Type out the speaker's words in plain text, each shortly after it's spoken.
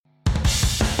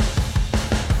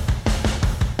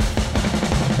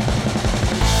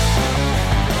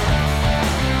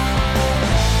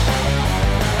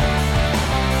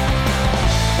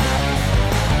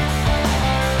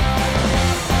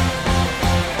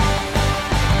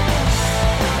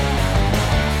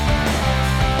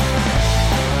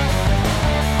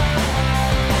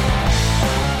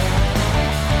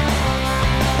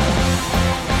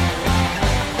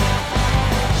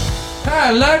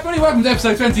Hello everybody, welcome to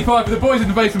episode 25 of the Boys in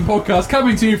the Basement podcast,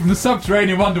 coming to you from the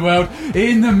subterranean wonderworld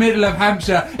in the middle of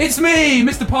Hampshire. It's me,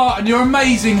 Mr Parton, your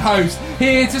amazing host,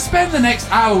 here to spend the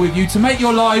next hour with you to make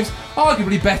your lives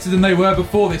arguably better than they were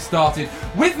before this started.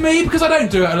 With me, because I don't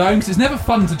do it alone, because it's never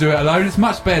fun to do it alone. It's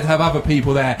much better to have other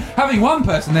people there. Having one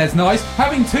person there is nice,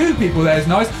 having two people there is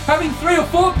nice, having 3 or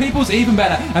 4 people's even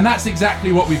better, and that's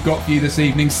exactly what we've got for you this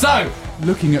evening. So,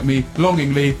 looking at me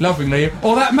longingly, lovingly,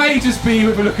 or that may just be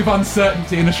with a look of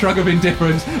uncertainty and a shrug of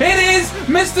indifference, it is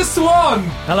Mr Swan!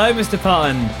 Hello, Mr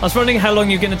Parton. I was wondering how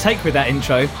long you were going to take with that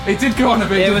intro. It did go on a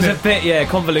bit, It was a bit,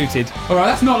 convoluted. Alright,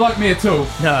 that's not like me at all.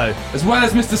 No. As well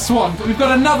as Mr Swan, but we've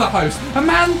got another host, a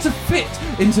man to fit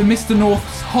into Mr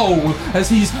North's hole as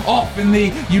he's off in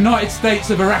the United States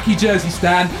of Iraqi jersey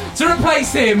stand. To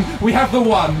replace him, we have the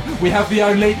one, we have the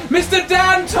only, Mr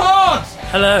Dan Todd!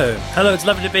 Hello, it's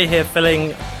lovely to be here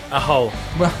filling a hole.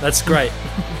 Well, that's great.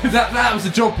 that was a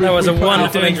job. That was a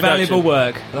wonderful doing valuable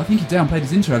work. I think he downplayed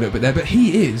his intro a little bit there, but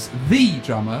he is the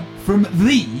drummer from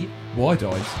the Wide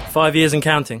Eyes. 5 years and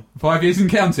counting. 5 years and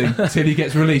counting till he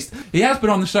gets released. He has been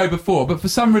on the show before, but for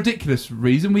some ridiculous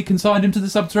reason we consigned him to the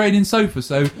subterranean sofa,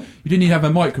 so you didn't even have a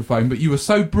microphone, but you were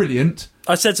so brilliant.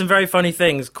 I said some very funny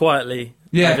things quietly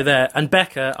over there, and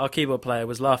Becca, our keyboard player,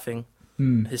 was laughing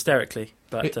hysterically.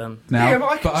 But now, Liam,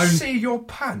 I can see your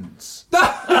pants.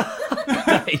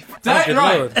 Dave.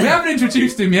 Right, we haven't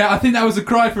introduced him yet. I think that was a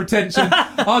cry for attention.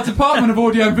 Our Department of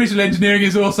Audio and Visual Engineering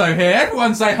is also here.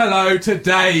 Everyone say hello to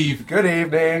Dave. Good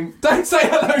evening. Don't say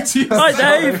hello to yourself. Hi,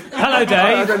 Dave. Hello, I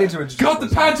Dave. don't need to introduce God, the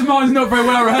myself. pantomime's not very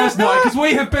well rehearsed tonight because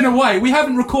we have been away. We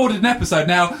haven't recorded an episode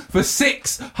now for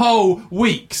 6 whole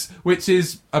weeks, which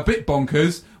is a bit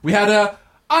bonkers. We had a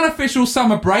unofficial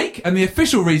summer break, and the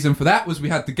official reason for that was we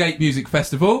had the Gate Music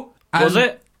Festival. And, Was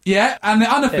it? Yeah, and the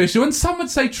unofficial, and some would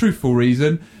say truthful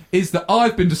reason, is that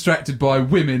I've been distracted by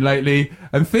women lately,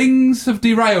 and things have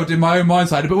derailed in my own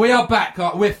mindset, but we are back,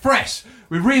 we're fresh,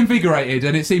 we're reinvigorated,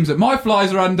 and it seems that my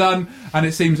flies are undone, and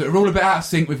it seems that we're all a bit out of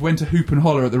sync with when to hoop and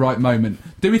holler at the right moment.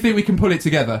 Do we think we can pull it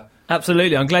together?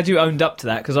 Absolutely. I'm glad you owned up to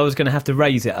that, because I was going to have to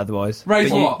raise it otherwise. Raise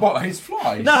what? What, his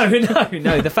flies? No.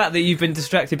 The fact that you've been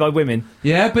distracted by women.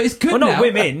 Yeah, but it's good Well, now. not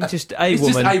women, just a It's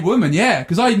woman. just a woman, yeah.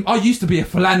 Because I used to be a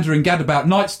philandering gadabout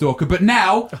night stalker, but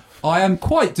now I am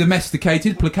quite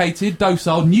domesticated, placated,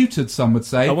 docile, neutered, some would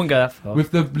say. I wouldn't go that far.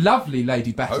 With the lovely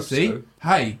Lady Hope Battersea. so.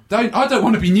 Hey, I don't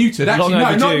want to be neutered. Actually,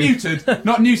 Long no, not overdue. neutered.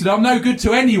 Not neutered. I'm no good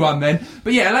to anyone then.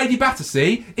 But yeah, Lady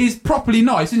Battersea is properly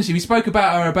nice, isn't she? We spoke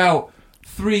about her about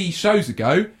 3 shows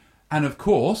ago. And of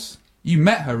course, you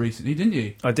met her recently, didn't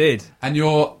you? I did. And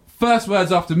your first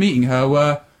words after meeting her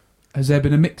were, has there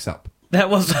been a mix-up? That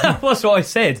was what I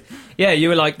said. Yeah, you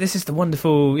were like, this is the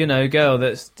wonderful, girl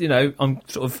that's, I'm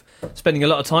sort of spending a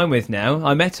lot of time with now.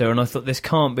 I met her and I thought, this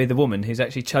can't be the woman who's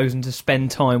actually chosen to spend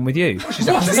time with you. What's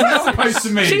that supposed to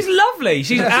mean? She's lovely.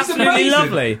 She's absolutely amazing.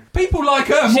 lovely. People like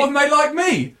her more than they like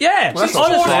me. Yeah, She's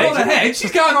honestly. on her head.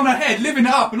 She's going on her head, living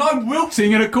it up, and I'm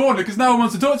wilting in a corner because no one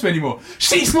wants to talk to me anymore.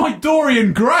 She's my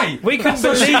Dorian Gray. We couldn't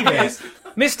That's what she believe is. it.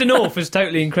 Mr North was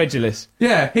totally incredulous.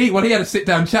 Yeah, he had a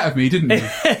sit-down chat with me, didn't he?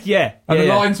 Yeah. And the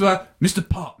yeah. lines were, Mr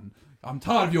Parton, I'm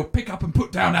tired of your pick-up and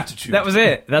put-down attitude. That was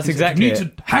it. That's He said, exactly you it.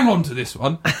 need to hang on to this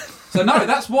one. So no,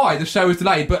 that's why the show is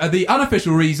delayed. But the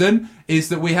unofficial reason is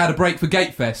that we had a break for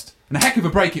Gatefest. And a heck of a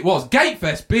break it was.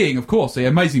 Gatefest being, of course, the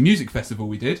amazing music festival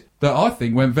we did that I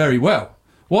think went very well.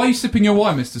 Why are you sipping your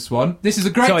wine, Mr Swan? This is a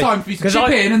great Sorry, time for you to 'cause chip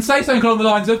in and say something along the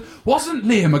lines of, wasn't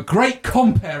Liam a great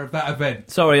compere of that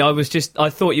event? Sorry, I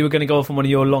thought you were going to go off on one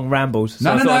of your long rambles.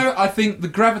 So No. I think the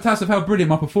gravitas of how brilliant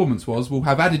my performance was will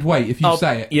have added weight if you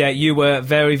say it. Yeah, you were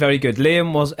very, very good.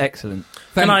 Liam was excellent.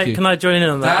 Thank you. Can I join in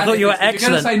on that? Dan, I thought you were if you're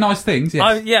excellent. going to say nice things, yes.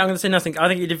 I'm going to say nothing. I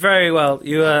think you did very well.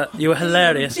 You were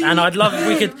hilarious, and I'd love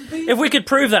if we could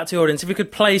prove that to the audience. If we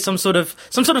could play some sort of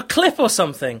clip or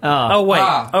something. Oh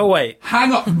wait.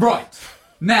 Hang on, right.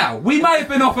 Now, we may have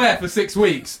been off air for 6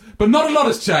 weeks, but not a lot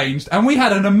has changed, and we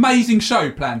had an amazing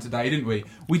show planned today, didn't we?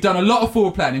 We'd done a lot of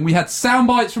forward planning. We had sound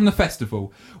bites from the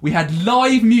festival. We had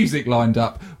live music lined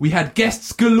up. We had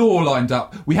guests galore lined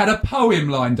up. We had a poem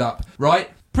lined up,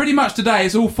 right? Pretty much today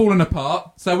it's all fallen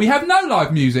apart, so we have no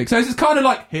live music. So it's kind of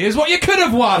like, here's what you could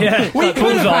have won. Yeah, We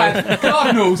could have had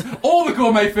Cardinals, or the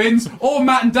Gourmet Fins, or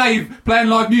Matt and Dave playing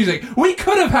live music. We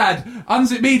could have had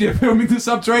Unzip Media filming the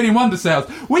Subterranean Wonder Sales.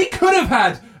 We could have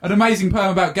had an amazing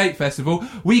poem about Gate Festival.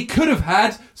 We could have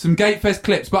had some Gatefest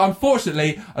clips, but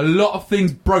unfortunately, a lot of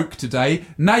things broke today,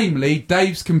 namely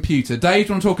Dave's computer. Dave,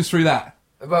 do you want to talk us through that?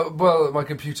 Well, my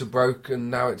computer broke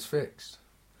and now it's fixed.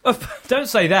 Don't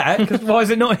say that, because why is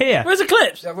it not here? Where's the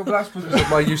clips? Yeah, well, that's because of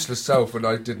my useless self and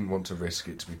I didn't want to risk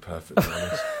it, to be perfectly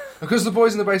honest. Because the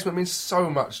boys in the basement means so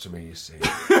much to me, you see.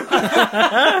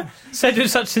 Said with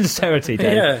such sincerity,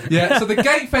 Dave. Yeah, so the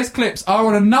Gatefest clips are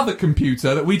on another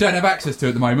computer that we don't have access to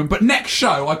at the moment, but next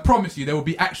show, I promise you, there will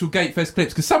be actual Gatefest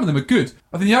clips, because some of them are good.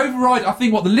 I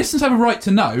think what the listeners have a right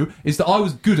to know is that I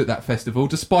was good at that festival,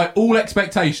 despite all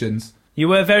expectations. You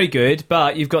were very good,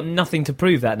 but you've got nothing to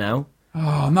prove that now.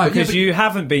 Oh, no. Because you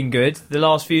haven't been good the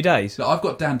last few days. Look, I've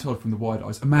got Dan Todd from the Wide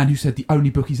Eyes, a man who said the only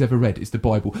book he's ever read is the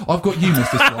Bible. I've got you,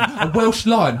 Mr Swan, a Welsh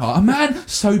Lionheart, a man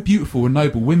so beautiful and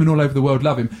noble. Women all over the world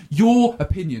love him. Your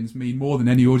opinions mean more than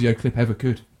any audio clip ever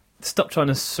could. Stop trying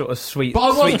to sort of sweet. But I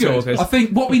was good. Talkers. I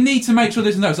think what we need to make sure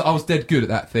listeners know is that I was dead good at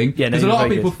that thing. Yeah, no, because a lot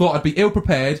of people thought I'd be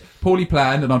ill-prepared, poorly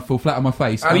planned, and I'd fall flat on my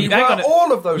face. And you were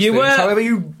all of those things, however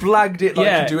you blagged it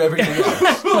like you do everything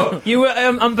else. You were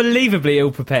unbelievably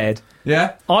ill-prepared.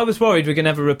 Yeah? I was worried we were going to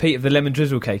have a repeat of the lemon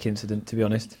drizzle cake incident, to be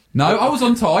honest. No, I was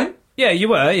on time. Yeah, you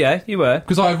were.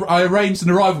 Because I arranged an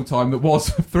arrival time that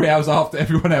was 3 hours after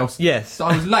everyone else. Yes. So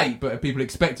I was late, but people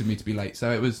expected me to be late,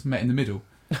 so it was met in the middle.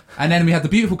 And then we had the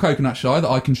beautiful coconut shy that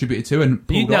I contributed to and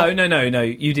pulled off. No.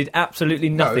 You did absolutely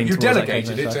nothing. You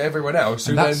delegated it to everyone else.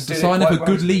 And that's the sign of a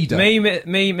good leader. Me,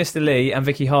 Mr. Lee, and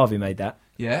Vicky Harvey made that.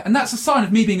 Yeah, and that's a sign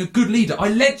of me being a good leader. I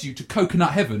led you to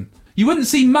coconut heaven. You wouldn't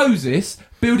see Moses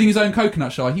building his own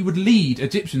coconut shy. He would lead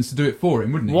Egyptians to do it for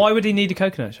him, wouldn't he? Why would he need a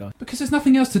coconut shy? Because there's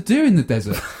nothing else to do in the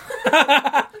desert.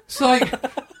 It's like,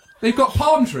 they've got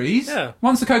palm trees. Yeah.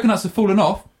 Once the coconuts have fallen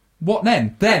off, what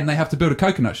then? Then they have to build a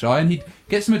coconut shy, and he'd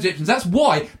get some Egyptians. That's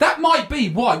why. That might be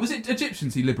why. Was it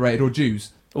Egyptians he liberated or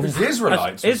Jews? It was the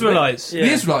Israelites. Israelites. Yeah.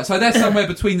 The Israelites. So they're somewhere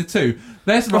between the two.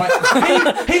 That's right.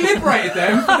 He liberated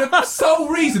them for the sole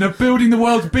reason of building the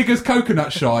world's biggest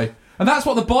coconut shy. And that's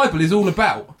what the Bible is all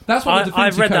about. That's what the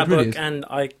I've read that book, is. and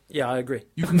I agree.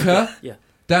 You concur? Yeah.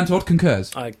 Dan Todd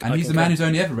concurs. And he's the man who's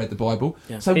only ever read the Bible.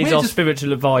 Yeah. So he's our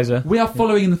spiritual advisor. We are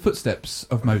following in the footsteps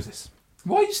of Moses.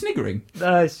 Why are you sniggering?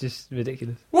 No, it's just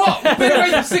ridiculous. What? You've been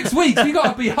away for 6 weeks. You've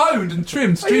got to be honed and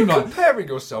trimmed, streamlined. Are you comparing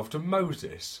yourself to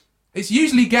Moses? It's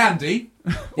usually Gandhi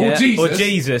or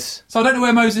Jesus. So I don't know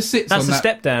where Moses sits That's on that. That's a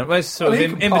step down. Well, it's sort of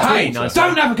in between. Hey,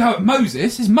 don't have a go at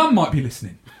Moses. His mum might be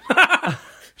listening.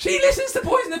 She listens to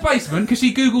Boys in the Basement because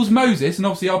she Googles Moses, and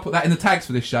obviously I'll put that in the tags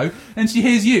for this show, and she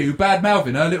hears you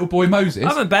bad-mouthing her little boy Moses. I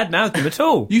haven't bad-mouthed him at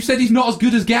all. You said he's not as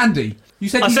good as Gandhi. You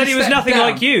said I said he was nothing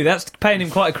like you. That's paying him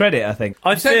quite a credit, I think.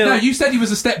 You said he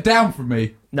was a step down from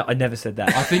me. No, I never said that.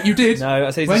 I think you did. No,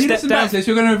 I said he's when a you step listen down. back to this,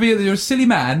 you're going to reveal that you're a silly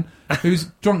man who's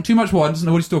drunk too much wine and doesn't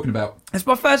know what he's talking about. It's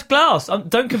my first glass.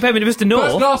 Don't compare me to Mr. North.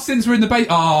 First glass since we're in the base.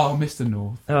 Oh, Mr.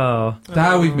 North. Oh.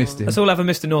 How we've missed him. Let's all have a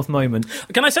Mr. North moment.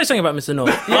 Can I say something about Mr.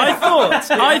 North?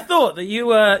 I thought that you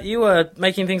were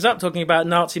making things up, talking about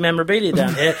Nazi memorabilia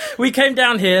down here. We came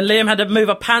down here and Liam had to move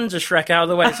a Panzer Shrek out of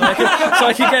the way so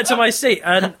I could get to my seat.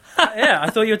 And I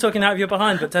thought you were talking out of your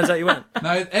behind, but turns out you weren't.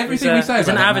 No, everything we say he's about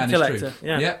an that avid man collector. is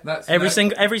true. Yeah, that's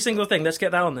every single thing. Let's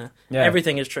get that on there. Yeah.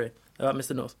 Everything is true about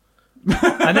Mr. North.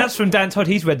 And that's from Dan Todd.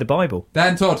 He's read the Bible.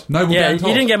 Dan Todd, noble Dan Todd.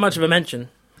 You didn't get much of a mention.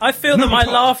 I feel that my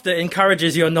laughter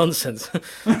encourages your nonsense.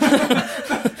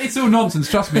 It's all nonsense,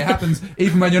 trust me, it happens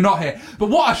even when you're not here. But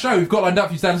what a show we've got lined up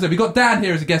for you, Stan. We've got Dan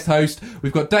here as a guest host,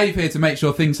 we've got Dave here to make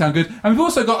sure things sound good, and we've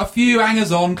also got a few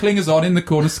hangers-on, clingers-on in the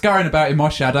corner, scurrying about in my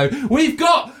shadow. We've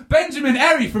got Benjamin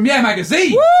Errey from Yeah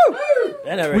Magazine!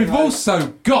 Woo! We've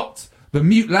also got the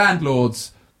Mute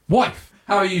Landlord's wife.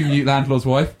 How are you, Mute Landlord's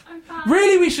wife? I'm fine.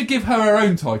 Really, we should give her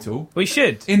own title. We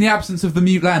should. In the absence of the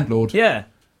Mute Landlord. Yeah.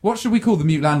 What should we call the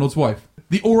Mute Landlord's wife?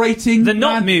 The orating... The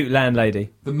not-mute landlady.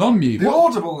 The non-mute. The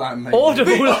audible landlady.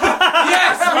 Audible.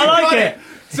 Yes! I like it.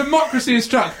 Democracy is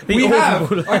struck. We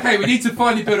have... Okay, we need to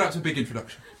finally build up to a big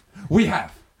introduction. We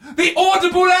have the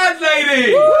audible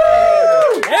landlady!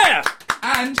 Woo! Yeah!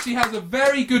 And she has a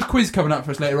very good quiz coming up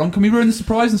for us later on. Can we ruin the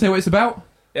surprise and say what it's about?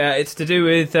 Yeah, it's to do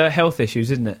with health issues,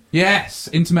 isn't it? Yes,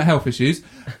 intimate health issues.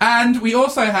 And we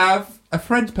also have a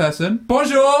friend person.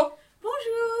 Bonjour!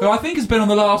 Bonjour! Who I think has been on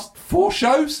the last 4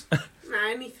 shows. No,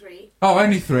 only 3. Oh,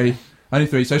 only 3. Only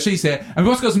 3. So she's here. And we've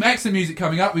also got some excellent music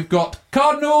coming up. We've got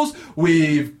Cardinals,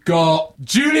 we've got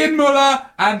Julian Muller,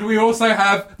 and we also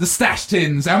have the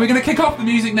Stashtins. And we're going to kick off the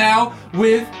music now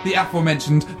with the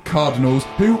aforementioned Cardinals,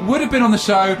 who would have been on the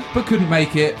show but couldn't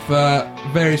make it for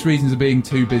various reasons of being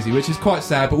too busy, which is quite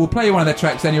sad. But we'll play you one of their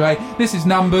tracks anyway. This is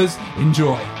Numbers.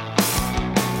 Enjoy.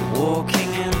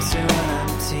 Walking into an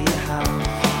empty house,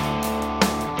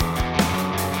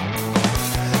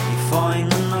 you find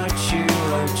the note you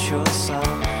wrote yourself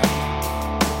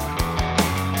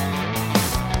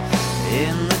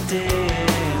in the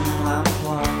dim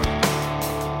lamplight.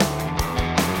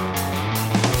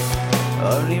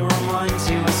 Only reminds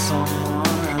you of someone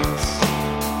else.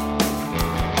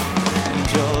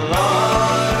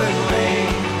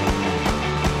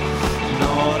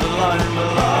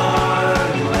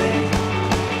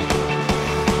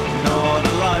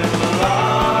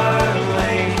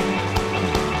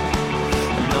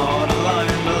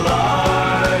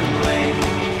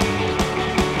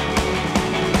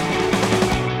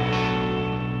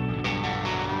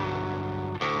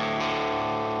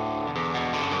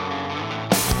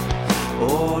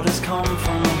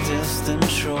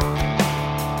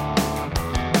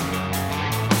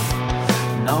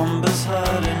 numbers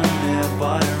heard in a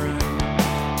nearby room.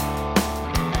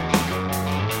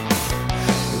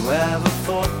 Whoever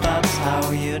thought that's how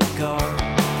you'd go?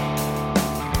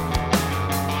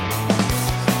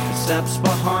 The steps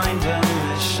behind him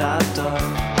is shadow,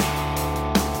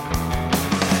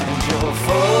 and you're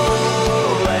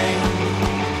falling,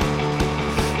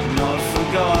 not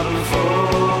forgotten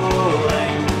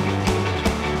falling,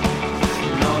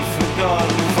 not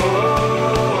forgotten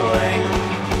falling,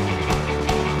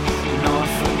 not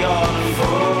forgotten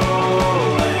falling.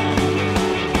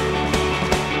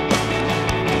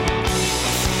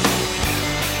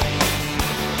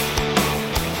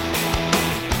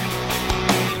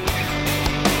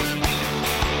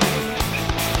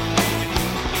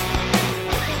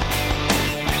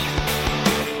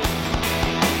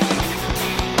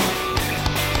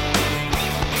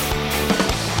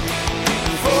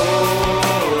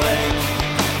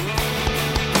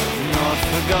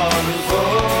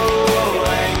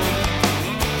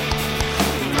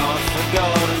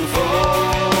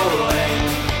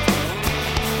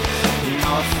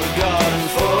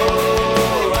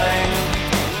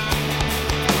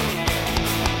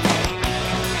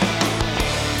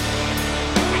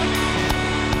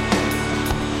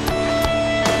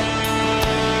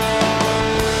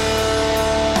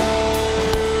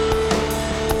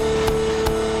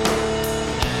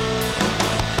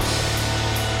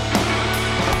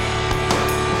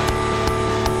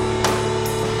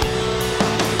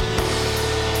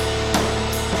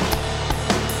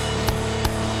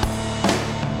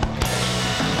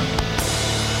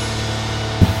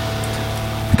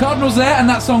 Cardinals there, and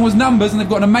that song was Numbers, and they've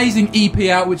got an amazing EP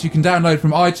out which you can download from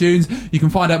iTunes. You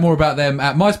can find out more about them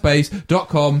at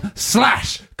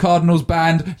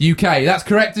myspace.com/CardinalsBandUK. That's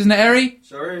correct, isn't it, Errey?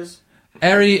 Sure is.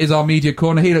 Errey is our media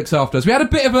corner. He looks after us. We had a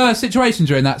bit of a situation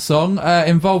during that song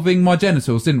involving my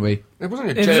genitals, didn't we? It wasn't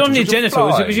your It was on your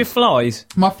genitals, it was your flies.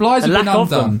 My flies have A been lack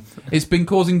of undone. them. It's been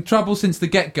causing trouble since the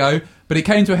get-go, but it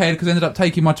came to a head because I ended up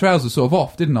taking my trousers sort of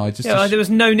off, didn't I? Yeah, there was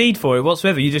no need for it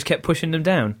whatsoever. You just kept pushing them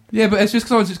down. Yeah, but it's just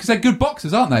because they're good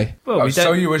boxers, aren't they? Well, Oh, we so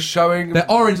don't. you were showing... They're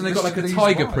orange and they've got like a These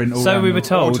tiger wines. print all So around we them. were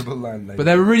told. Audible landlady. But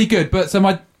they were really good. But so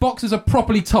my boxers are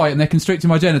properly tight and they're constricting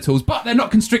my genitals, but they're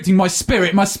not constricting my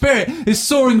spirit. My spirit is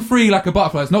soaring free like a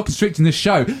butterfly. It's not constricting this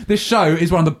show. This show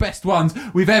is one of the best ones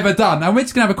we've ever done. And we're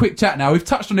just going to have a quick chat now. We've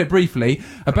touched on it briefly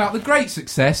about the great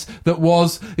success that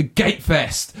was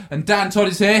Gatefest. And Dan Todd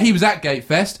is here. He was at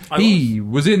Gatefest. He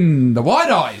was in the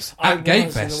Wide Eyes at In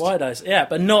Gatefest. the Wide Eyes, yeah,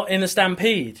 but not in the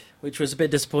Stampede, which was a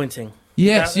bit disappointing.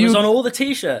 Yes, It was on all the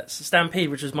T-shirts. Stampede,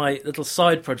 which was my little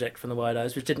side project from the Wide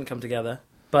Eyes, which didn't come together.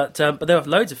 But there were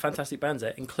loads of fantastic bands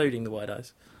there, including the Wide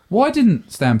Eyes. Why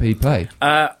didn't Stampede play?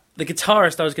 The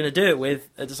guitarist I was going to do it with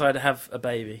decided to have a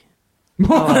baby.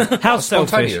 How selfish.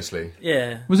 Spontaneously.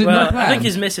 Yeah. Was it no plan? I think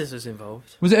his missus was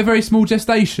involved. Was it a very small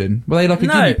gestation? Were they like a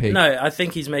guinea pig? No, I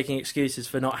think he's making excuses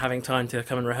for not having time to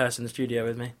come and rehearse in the studio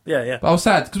with me. Yeah. But I was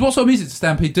sad, because what sort of music did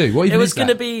Stampede do? What even It was is going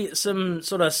to that? be some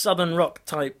sort of southern rock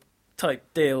type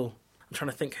deal. I'm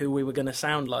trying to think who we were going to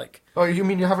sound like. Oh, you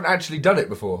mean you haven't actually done it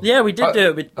before? Yeah, we did do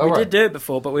it. We right. did do it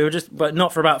before, but but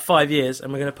not for about 5 years.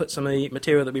 And we're going to put some of the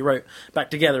material that we wrote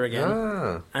back together again.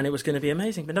 Ah. And it was going to be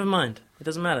amazing. But never mind, it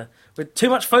doesn't matter. With too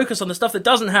much focus on the stuff that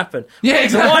doesn't happen. Yeah,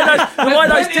 exactly. The Wide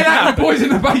Eyes did happen. The boys in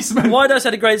the basement. Wide Eyes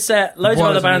had a great set. Loads of Wide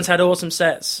other Eyes bands had awesome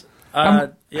sets. How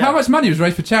much money was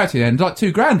raised for charity then? Like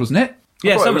 $2,000, wasn't it?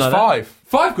 Yeah, I thought it something was like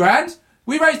that. 5. $5,000?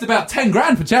 We raised about 10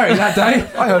 grand for charity that day.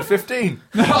 I heard 15.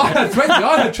 No, I heard 20.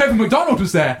 I heard Trevor McDonald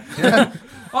was there. Yeah.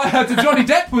 I heard that Johnny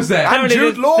Depp was there. Apparently,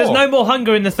 Jude Law. there's no more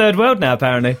hunger in the third world now,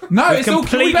 apparently. No, We've it's all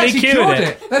completely we've actually cured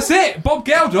it. That's it. Bob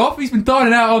Geldof, he's been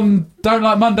dining out on Don't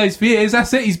Like Mondays for years.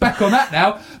 That's it. He's back on that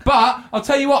now. But I'll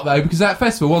tell you what, though, because that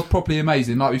festival was properly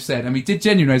amazing, like we've said, and we did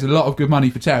genuinely raise a lot of good money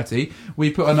for charity.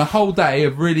 We put on a whole day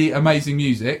of really amazing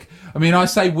music. I mean, I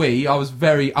say we. I was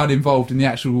very uninvolved in the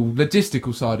actual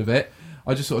logistical side of it.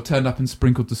 I just sort of turned up and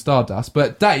sprinkled the stardust.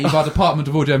 But Dave, our Department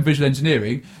of Audio and Visual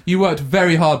Engineering, you worked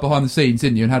very hard behind the scenes,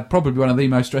 didn't you? And had probably one of the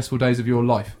most stressful days of your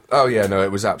life. Oh, yeah, no,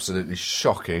 it was absolutely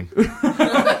shocking.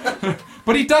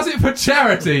 But he does it for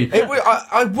charity.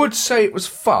 I would say it was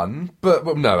fun, but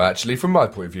well, no, actually, from my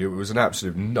point of view, it was an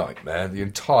absolute nightmare the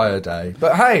entire day.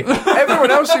 But hey,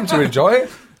 everyone else seemed to enjoy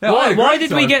it. Yeah, I had a Why great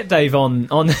did we time. get Dave on?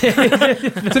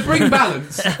 To bring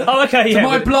balance. Oh, okay, yeah.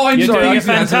 my blind You're doing a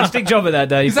enthusiasm. fantastic job at that,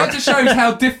 Dave. Because that just shows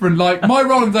how different, like, my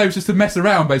role in Dave was just to mess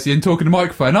around, basically, and talk in the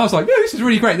microphone. And I was like, yeah, this is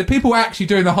really great. The people actually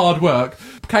doing the hard work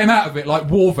came out of it like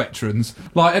war veterans.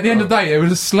 Like, at the end of the day, they were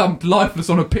just slumped lifeless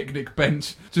on a picnic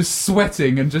bench, just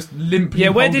sweating and just limping. Yeah,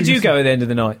 where did holding you go at the end of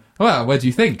the night? Well, where do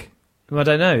you think? I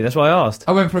don't know. That's why I asked.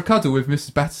 I went for a cuddle with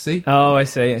Mrs. Battersea. Oh, I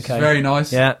see. She's Okay. very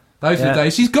nice. Yeah. Those are the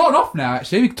days. She's gone off now,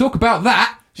 actually. We can talk about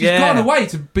that. She's gone away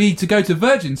to go to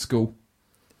Virgin School.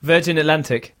 Virgin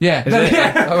Atlantic. Yeah. Is it?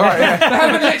 Yeah. All right, yeah.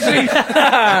 They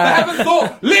haven't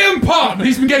thought, Liam Parton,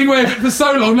 he's been getting away with it for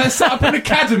so long, let's set up an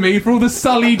academy for all the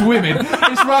sullied women.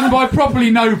 It's run by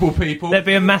properly noble people. There'd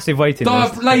be a massive waiting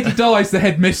list. Lady Di's the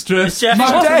headmistress. Is Jeff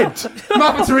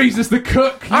Mother Teresa's the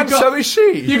cook. And so is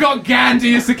she. You got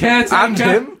Gandhi as the caretaker. And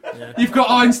him. You've got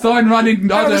Einstein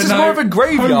running, I don't This is know. more of a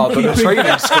graveyard than a homekeeping.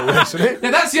 training school, isn't it?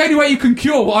 Yeah, that's the only way you can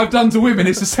cure what I've done to women,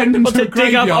 is to send them to a dig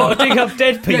graveyard. up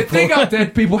dead people. Yeah, dig up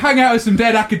dead people, hang out with some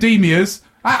dead academias.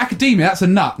 Academia, that's a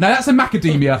nut. No, that's a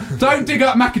macadamia. Don't dig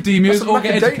up macadamias That's a or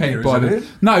get macadamia, educated by isn't them. it?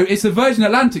 No, it's a Virgin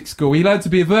Atlantic school. You learn to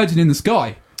be a virgin in the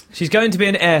sky. She's going to be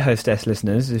an air hostess,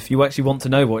 listeners, if you actually want to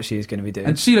know what she is going to be doing.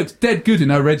 And she looks dead good in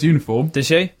her red uniform. Does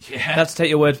she? Yeah. I have to take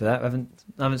your word for that.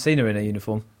 I haven't seen her in a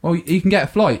uniform. Well, you can get a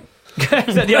flight. Is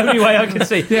that the only way I can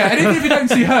see? Yeah, and even if you don't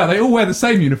see her, they all wear the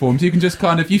same uniforms. You can just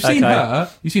kind of... You've seen Okay. her,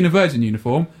 you've seen a Virgin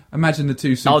uniform. Imagine the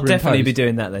two I'll superimposed. definitely be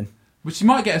doing that then. Which she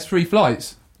might get us free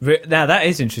flights. Now that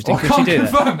is interesting. I Could she can't do that?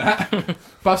 confirm that.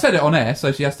 But I've said it on air,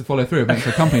 so she has to follow through. It makes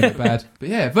her company look bad. But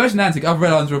yeah, Virgin Atlantic, other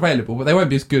airlines are available, but they won't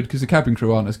be as good because the cabin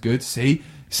crew aren't as good. See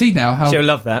now how... She'll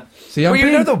love that. See, I'm, Well, you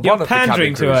know the You're one of the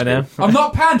pandering cabin to her crew is now. I'm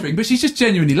not pandering, but she's just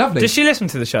genuinely lovely. Does she listen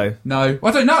to the show? No.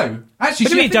 I don't know. Actually, What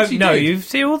do you mean I think don't she know? did. You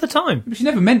see her all the time. But she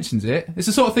never mentions it. It's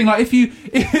the sort of thing like if you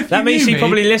That means knew she me,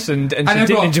 probably listened and she then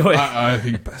didn't got, enjoy it. I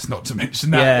think best not to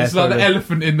mention that. Yeah, it's like the probably.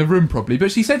 elephant in the room, probably.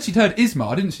 But she said she'd heard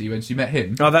Ismar, didn't she, when she met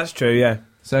him? Oh, that's true, yeah.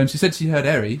 So and she said she heard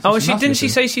Errey. So Oh, and must didn't she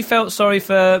listen. say she felt sorry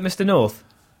for Mr. North?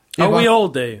 Yeah, Oh, but we all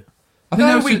do. I think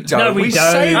No, that was we just, don't. No, we we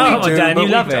don't. say Oh, we do, Dan, but you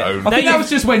we love it. don't. I No, think you- that was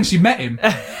just when she met him.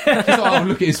 She's like, oh,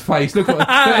 look at his face. Look at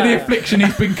the affliction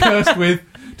he's been cursed with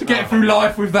to get through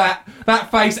life with that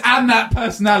face and that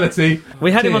personality.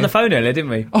 We had him Dear. on the phone earlier, didn't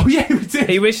we? Oh, yeah, we did.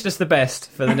 He wished us the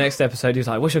best for the next episode. He was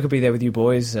like, wish I could be there with you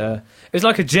boys. It was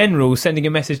like a general sending a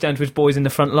message down to his boys in the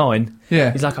front line.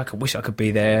 Yeah. He's like, wish I could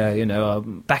be there,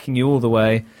 I'm backing you all the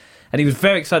way. And he was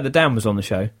very excited that Dan was on the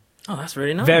show. Oh, that's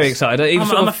really nice. Very excited. He was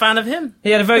I'm sort a of- fan of him. He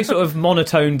had a very sort of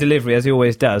monotone delivery, as he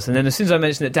always does. And then as soon as I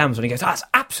mentioned that Dan was on, he goes, that's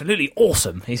absolutely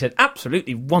awesome. He said,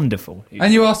 absolutely wonderful.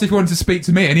 And you asked if he wanted to speak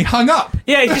to me, and he hung up.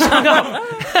 Yeah, he just hung up.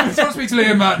 Do you want to speak to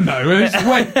Liam? No. And he just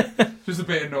went. Just a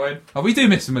bit annoying. Oh, we do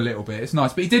miss him a little bit. It's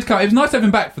nice. But he did come. It was nice to have him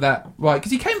back for that. Right,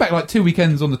 because he came back like 2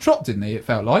 weekends on the trot, didn't he? It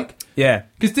felt like. Yeah.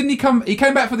 Because didn't he come... He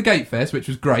came back for the Gate Fest, which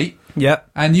was great.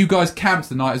 Yep. And you guys camped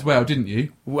the night as well, didn't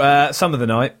you? Some of the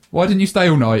night. Why didn't you stay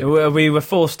all night? What We were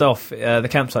forced off the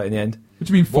campsite in the end. do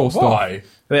you mean forced off? Why?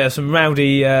 There were some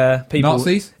rowdy people.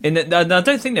 Nazis? No, I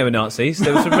don't think they were Nazis.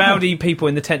 There were some rowdy people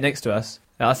in the tent next to us.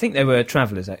 I think they were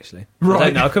travellers, actually. I Right.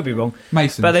 don't know, I could be wrong.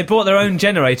 Masons. But they brought their own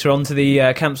generator onto the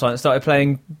campsite and started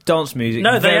playing dance music.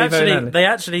 No, very, very loudly. they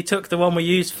actually took the one we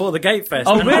used for the Gate Fest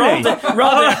Oh, and really?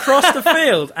 rolled it across the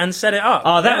field and set it up.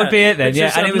 Oh, that would be it then, which yeah.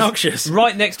 is And it obnoxious. was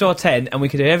right next to our tent, and we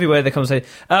could hear everywhere the conversation.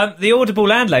 The audible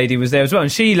landlady was there as well,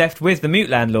 and she left with the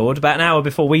mute landlord about an hour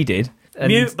before we did. And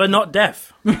Mute but not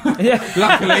deaf. Yeah.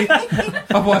 Luckily.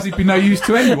 Otherwise he'd be no use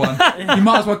to anyone. You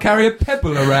might as well carry a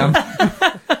pebble around.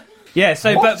 Yeah,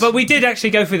 so What? but we did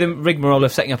actually go through the rigmarole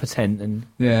of setting up a tent, and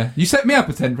Yeah. You set me up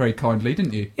a tent very kindly,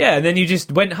 didn't you? yeah, and then you just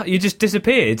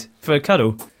disappeared for a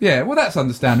cuddle. Yeah, well, that's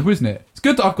understandable, isn't it? It's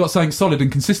good that I've got something solid and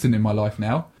consistent in my life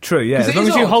now. True, yeah, 'Cause as it long is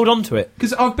as you odd. hold on to it.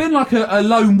 Because I've been like a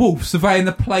lone wolf surveying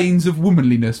the plains of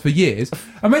womanliness for years.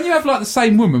 And when you have like the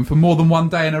same woman for more than one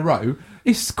day in a row,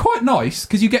 it's quite nice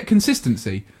because you get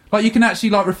consistency. Like, you can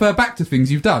actually, like, refer back to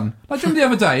things you've done. Like, do you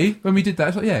remember the other day when we did that?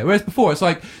 It's like, yeah. Whereas before, it's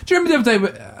like, do you remember the other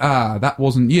day that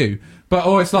wasn't you. But,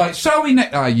 or it's like, shall we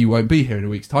you won't be here in a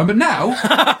week's time. But now,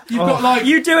 you've got, like...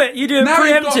 You do it now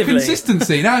you've got preemptively.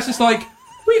 consistency. Now it's just like...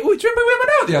 do you remember we went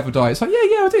out the other day? It's like, yeah,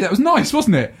 I do. That was nice,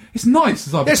 wasn't it? It's nice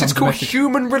as I've Yes, become it's called domestic.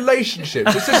 human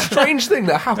relationships. It's a strange thing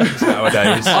that happens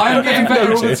nowadays. I'm getting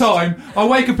better all the time. I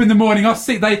wake up in the morning, I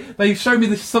see they show me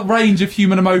the range of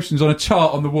human emotions on a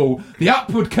chart on the wall. The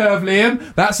upward curve,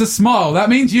 Liam, that's a smile. That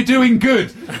means you're doing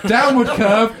good. Downward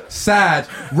curve, sad.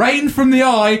 Rain from the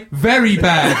eye, very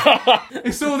bad.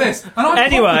 It's all this. And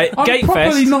Anyway, I'm Gate a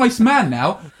properly Fest. nice man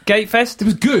now. Gatefest? It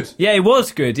was good. Yeah, it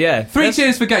was good, yeah. 3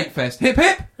 cheers for Gatefest. Hip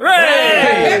hip.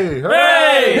 Hooray!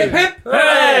 Hooray! Hip hip.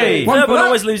 Hooray! One Third for one that.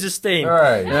 always loses steam.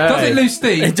 Hooray. Does it lose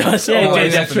steam? It does. Yeah, always. it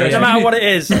did, definitely. No Yeah. matter what it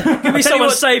is. Could be someone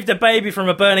what- saved a baby from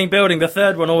a burning building. The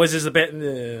third one always is a bit...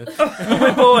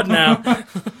 We're bored now.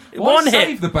 Why One save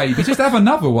hit. the baby? Just have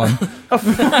another one.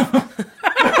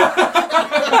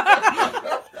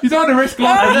 You don't want to risk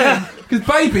life. Because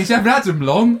babies, you haven't had them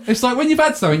long. It's like when you've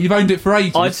had something, you've owned it for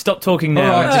ages. I'd stop talking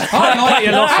now. All right. Just cut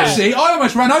your losses. Actually, I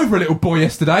almost ran over a little boy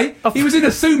yesterday. He was in a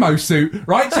sumo suit,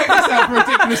 right? Check this out for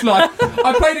Ridiculous Life.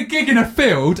 I played a gig in a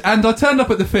field, and I turned up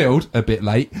at the field a bit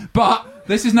late, but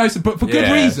this is but for good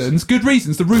reasons,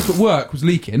 the roof at work was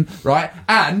leaking, right?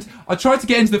 And I tried to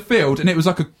get into the field, and it was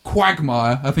like a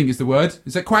quagmire, I think is the word.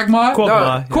 Is that quagmire?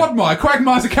 Quagmire. No, Quagmire.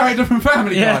 Quagmire's a character from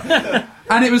Family Guy.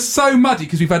 And it was so muddy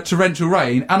because we've had torrential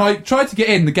rain, and I tried to get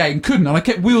in the gate and couldn't, and I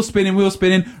kept wheel spinning,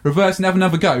 reversing, have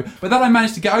another go. But then I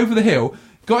managed to get over the hill,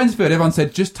 got into the field, everyone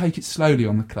said, just take it slowly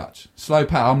on the clutch. Slow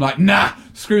power. I'm like, nah,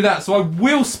 screw that. So I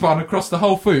wheel spun across the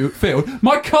whole field.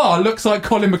 My car looks like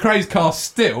Colin McRae's car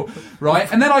still, right?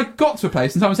 And then I got to a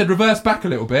place and someone said, reverse back a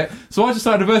little bit. So I just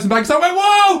started reversing back. So I went,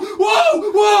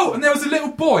 whoa! And there was a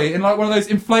little boy in like one of those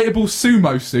inflatable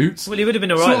sumo suits. Well, he would have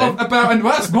been alright then. And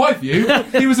well, that's my view.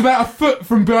 He was about a foot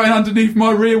from going underneath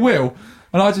my rear wheel.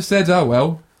 And I just said, oh,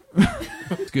 well.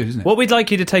 It's good, isn't it? What we'd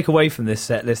like you to take away from this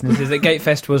set, listeners, is that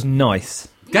Gatefest was nice.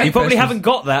 You probably haven't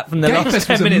got that from the last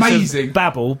 10 minutes amazing. Of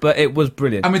babble, but it was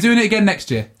brilliant. And we're doing it again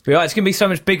next year. Right, it's going to be so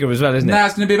much bigger as well, isn't it? Nah,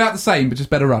 it's going to be about the same, but just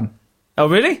better run. Oh,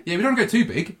 really? Yeah, we don't go too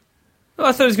big. Oh,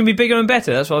 I thought it was going to be bigger and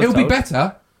better. That's what I was It'll told. be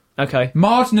better. Okay.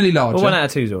 Marginally larger. Well, 1 out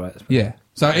of 2 is all right. Yeah.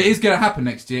 So it is going to happen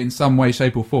next year in some way,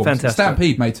 shape or form. Fantastic.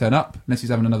 Stampede may turn up, unless he's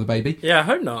having another baby. Yeah, I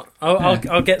hope not.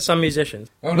 I'll get some musicians.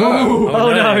 Oh no!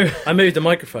 Oh, no. I moved the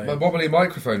microphone. My wobbly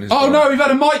microphone is. Oh gone. no, we've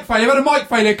had a mic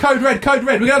failure. Code red.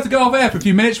 We're going to have to go off air for a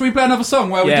few minutes. Shall we play another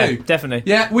song while we do? Definitely.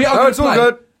 Yeah, we are No, going it's to all play.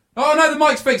 good. Oh no, the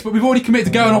mic's fixed, but we've already committed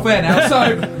to going off air now.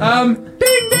 So,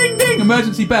 ding, ding, ding,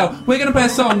 emergency bell. We're going to play a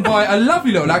song by a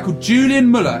lovely little lad called Juilan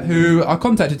Muller, who I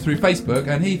contacted through Facebook,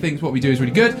 and he thinks what we do is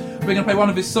really good. We're going to play one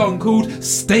of his songs called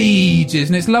Stages,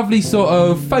 and it's lovely sort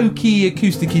of folky,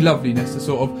 acousticy loveliness to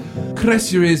sort of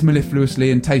caress your ears mellifluously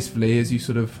and tastefully as you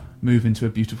sort of move into a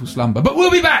beautiful slumber. But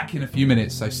we'll be back in a few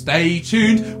minutes, so stay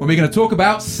tuned when we're going to talk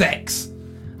about sex.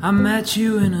 I met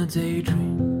you in a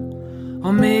daydream,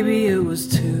 or maybe it was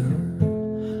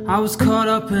 2. I was caught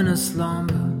up in a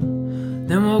slumber,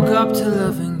 then woke up to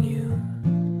loving you.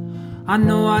 I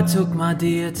know I took my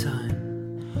dear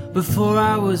time before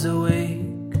I was awake,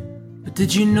 but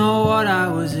did you know what I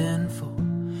was in for?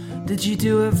 Did you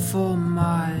do it for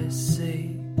my sake?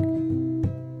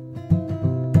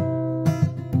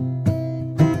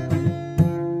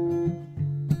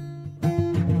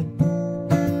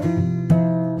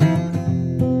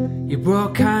 You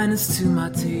brought kindness to my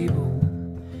table,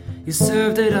 you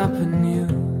served it up anew,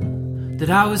 that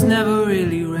I was never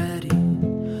really ready,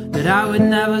 that I would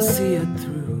never see it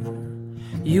through.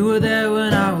 You were there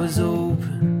when I was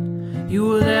open, you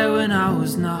were there when I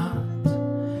was not.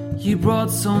 You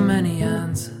brought so many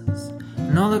answers,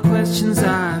 and all the questions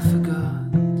I forgot.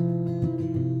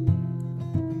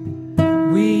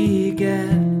 We get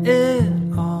it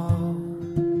all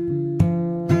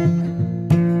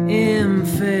in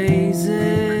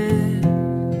phases.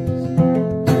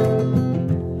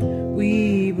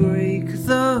 We break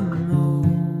the mold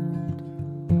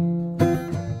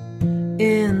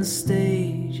in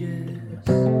stages.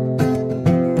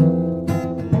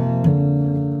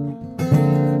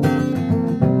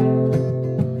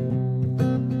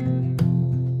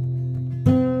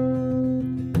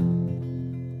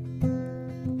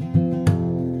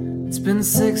 It's been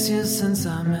 6 years since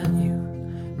I met you,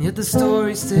 and yet the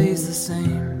story stays the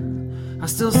same. I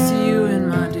still see you in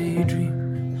my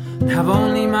daydream, and have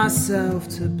only myself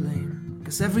to blame.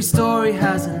 'Cause every story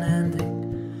has an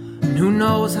ending, and who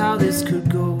knows how this could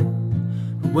go.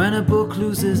 But when a book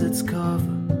loses its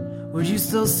cover, would you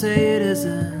still say it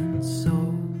isn't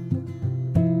so?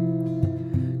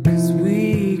 'Cause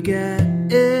we get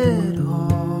it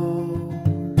all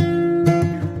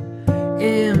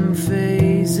in phases.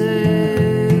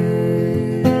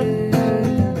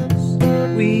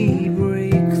 We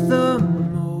break the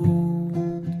mold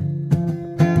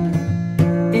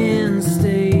in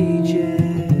stages.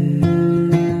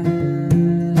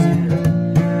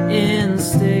 In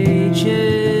stages.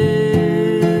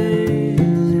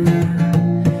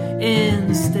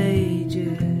 In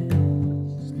stages.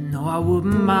 No, I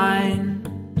wouldn't mind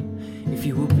if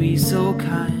you would be so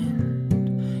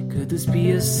kind. Could this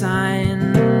be a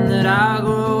sign that I'll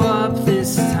grow up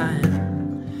this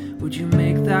time? Would you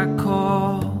make that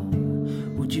call?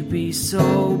 Would you be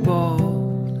so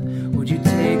bold? Would you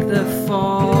take the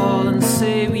fall and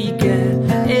say we get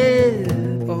it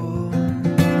all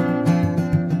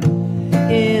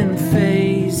in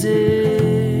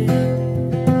phases?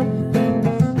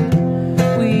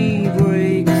 We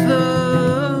break the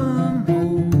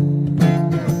mold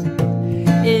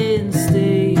in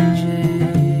stages.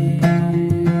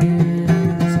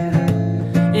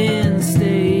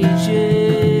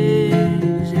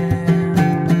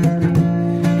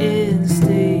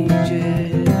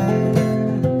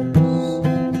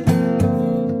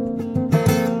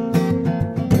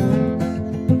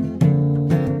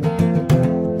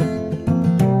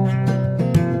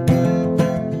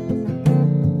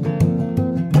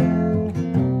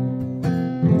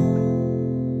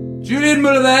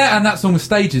 down that song with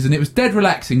Stages, and it was dead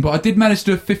relaxing, but I did manage to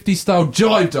do a 50s style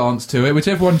jive dance to it, which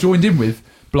everyone joined in with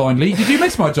blindly. Did you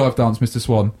miss my jive dance, Mr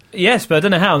Swan? Yes, but I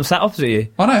don't know how. I'm sat opposite you.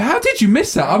 I know. How did you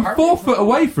miss that? I'm 4 foot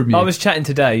away from you. I was chatting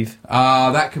to Dave.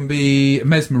 That can be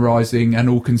mesmerising and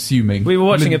all-consuming. We were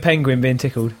watching a penguin being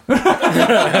tickled.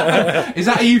 Is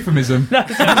that a euphemism?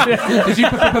 Did you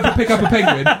pick up a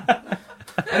penguin?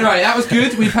 Anyway, that was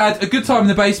good. We've had a good time in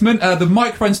the basement. The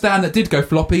microphone stand that did go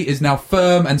floppy is now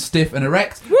firm and stiff and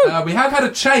erect. We have had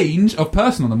a change of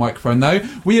person on the microphone, though.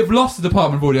 We have lost the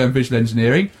Department of Audio and Visual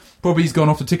Engineering. Bobby's gone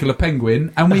off to tickle a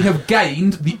penguin, and we have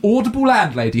gained the Audible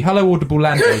Landlady. Hello, Audible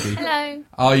Landlady. Hello.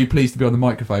 Are you pleased to be on the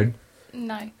microphone?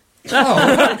 No. Oh,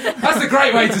 that's a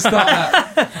great way to start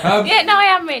that. Yeah, no, I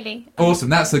am really. Awesome,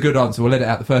 that's a good answer. We'll let it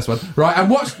out the first one. Right, and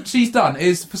what she's done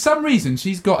is, for some reason,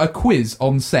 she's got a quiz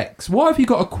on sex. Why have you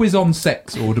got a quiz on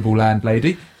sex, Audible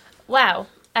Landlady? Wow.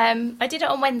 I did it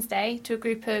on Wednesday to a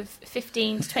group of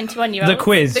 15 to 21-year-olds. The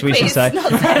quiz, we should say. Not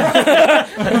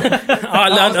sex. I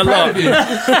learned a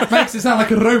lot. Makes it sound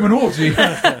like a Roman orgy.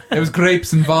 There was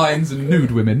grapes and vines and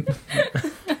nude women.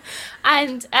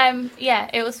 And,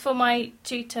 it was for my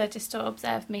tutor just to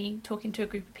observe me talking to a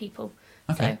group of people.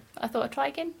 Okay. So I thought I'd try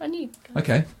again on you.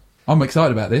 Okay. I'm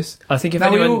excited about this. I think if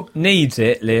Now we anyone all- needs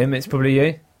it, Liam, it's probably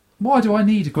you. Why do I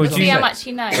need a quiz Would on you- See how sex? much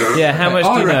you know. Yeah, how much do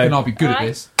I you reckon know? I'll be good at Alright.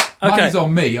 this. Okay. Money's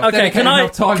on me. I've Okay, dedicated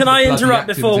enough time can to I the bloody interrupt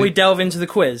before activity. we delve into the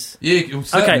quiz? Yeah,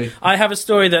 certainly. Okay, I have a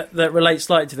story that relates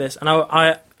slightly to this, and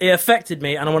it affected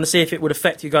me, and I want to see if it would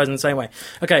affect you guys in the same way.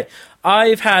 Okay,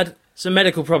 I've had some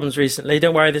medical problems recently.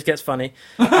 Don't worry, this gets funny.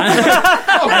 Oh,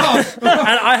 God.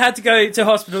 And I had to go to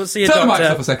hospital to see a Turn the doctor.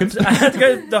 mics off a second. I had to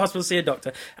go to the hospital to see a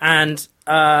doctor, and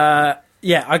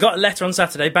I got a letter on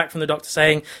Saturday back from the doctor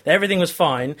saying that everything was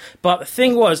fine. But the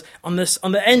thing was, on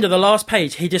the end of the last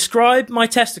page, he described my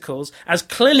testicles as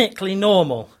clinically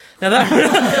normal. Now that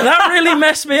that really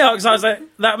messed me up because I was like,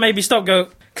 that made me stop. Go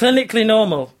clinically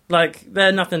normal. Like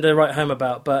they're nothing to write home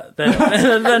about, but they're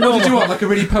normal. What did you want? Like a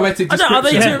really poetic I don't know, are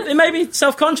description? they too? It made me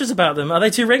self-conscious about them. Are they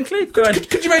too wrinkly?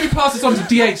 Could you maybe pass this on to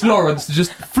D.H. Lawrence to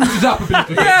just fruit it up a bit?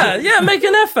 Yeah, make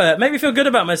an effort. Make me feel good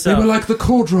about They myself. were like the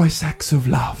corduroy sacks of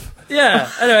love.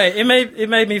 Yeah. Anyway, it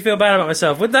made me feel bad about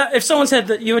myself. Would that if someone said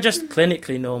that you were just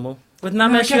clinically normal, wouldn't that Yeah,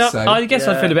 I mess you guess up? so. I guess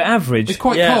Yeah. I'd feel a bit average. It's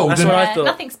quite Yeah, cold. that's And what I thought.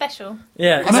 Nothing special.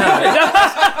 Yeah.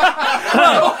 Exactly.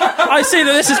 Well, I see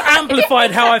that this has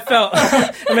amplified how I felt.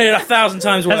 I made it 1,000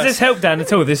 times worse. Has this helped Dan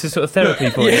at all? This is sort of therapy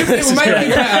for you. If it will make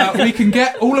it better, we can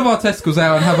get all of our testicles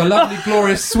out and have a lovely,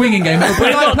 glorious swinging game. We're like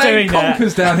not playing doing that.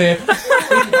 conkers down here.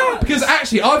 Because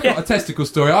actually, I've got a testicle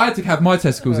story. I had to have my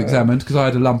testicles examined because I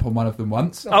had a lump on one of them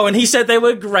once. Oh, and he said they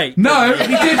were great. No, he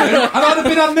didn't. And I'd have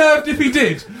been unnerved if he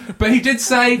did. But he did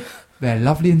say, they're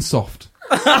lovely and soft.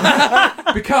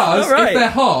 Because All right. if they're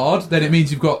hard, then it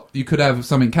means you could have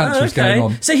something cancerous Okay. going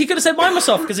on. So he could have said mine was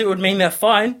soft because it would mean they're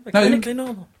fine. They're No. clinically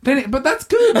normal. But that's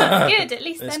good. Good, at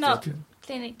least they're not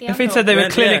clinically If he'd said they were Yeah.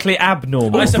 clinically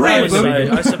abnormal. I suppose so.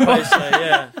 brilliant. I suppose so.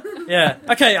 Yeah. Yeah.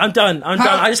 Okay, I'm done.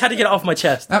 I just had to get it off my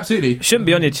chest. Absolutely. Shouldn't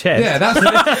be on your chest. Yeah, that's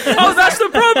Oh, that's the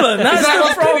problem. Is That's that the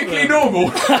what's problem. clinically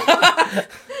normal?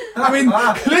 I mean,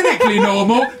 clinically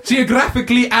normal,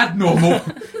 geographically abnormal.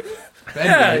 But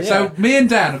anyway, Yeah. so me and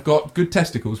Dan have got good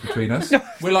testicles between us.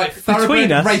 We're like thoroughbred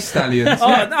us? race stallions. Oh,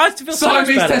 I feel so much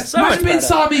Siamese better. testicles. So much Imagine being better.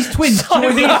 Siamese twins.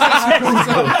 joining our testicles.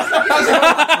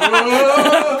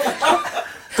 That's-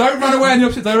 Don't run away in the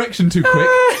opposite direction too quick.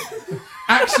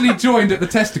 Actually joined at the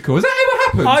testicle. Has that ever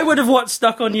happened? I would have watched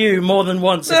Stuck on You more than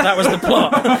once if that was the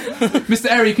plot. Mr.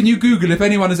 Errey, can you Google if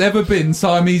anyone has ever been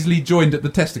Siamesely joined at the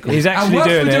testicles? He's actually and whilst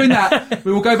doing we're it. doing that,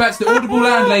 we will go back to the Audible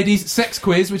Landlady's sex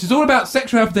quiz, which is all about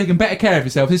sexual health and taking better care of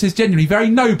yourself. This is genuinely very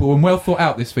noble and well thought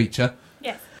out, this feature.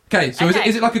 Yes. Okay, so Okay.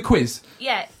 Is it like a quiz?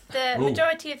 Yeah, the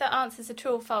majority of the answers are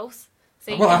true or false.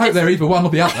 So you Well, I can hope just, they're either one or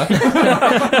the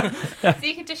other. so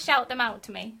you can just shout them out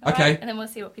to me. all Okay. right? And then we'll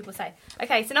see what people say.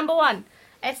 Okay, so number 1.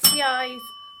 STIs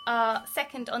are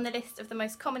second on the list of the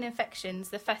most common infections,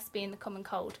 the first being the common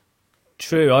cold.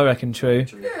 True, I reckon true.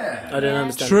 I don't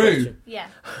understand. True. the question. Yeah,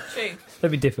 true.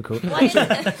 That'd be difficult. 1 in,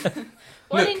 1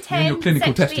 Look, in in 10 your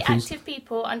clinical sexually testicles. active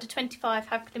people under 25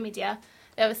 have chlamydia.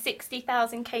 There were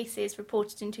 60,000 cases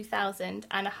reported in 2000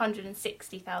 and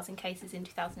 160,000 cases in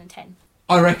 2010.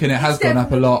 I reckon it has gone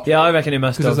up a lot. Yeah, I reckon it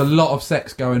must Because have. there's a lot of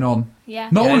sex going on. Yeah.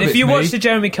 Not all And of if it's you me. watch the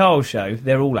Jeremy Kyle show,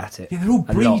 they're all at it. Yeah, they're all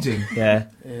A lot. breeding. Yeah.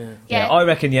 Yeah, I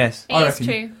reckon yes. it I is reckon-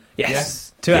 true. Yes.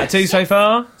 Yes. 2 out of 2 so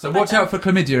far. So watch out for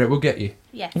chlamydia, it will get you.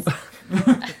 Yes.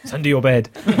 It's under your bed.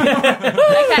 Okay.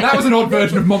 That was an odd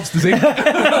version of Monsters Inc.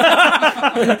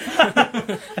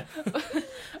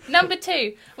 Number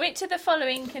 2. Which of the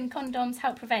following can condoms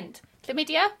help prevent?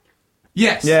 Chlamydia,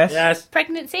 Yes. Yes. Yes.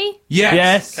 Pregnancy? Yes.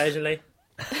 Yes. Occasionally.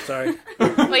 Sorry.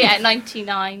 Well, yeah,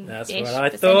 99-ish That's what I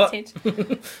thought.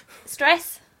 percentage.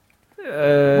 Stress?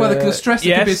 Well, the stress that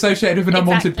yes. could be associated with an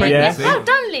unwanted Exactly. pregnancy. Well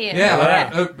done, Liam.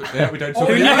 Yeah, we don't talk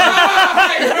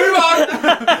about Hey, move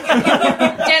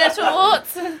on! Genital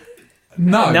warts?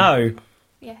 No. No.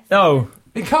 Yes. Oh.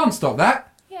 It can't stop that.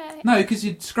 Yeah. No, because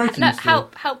you'd scrotum No, is still-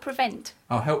 help prevent.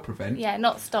 Oh, help prevent? Yeah,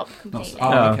 not stop Not completely.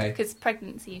 oh, okay. Because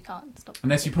pregnancy you can't stop.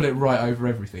 Unless you put it right over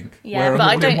everything. Yeah, Wear but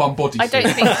I an don't. all-in-one body I don't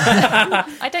suit. think.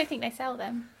 I don't think they sell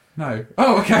them. No.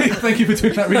 Oh, okay. Thank you for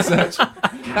doing that research.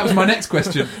 That was my next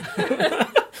question.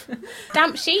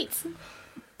 Damp sheets.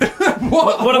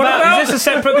 What about? Is this a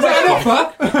separate? Is that an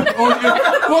offer?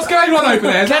 Or, what's going on over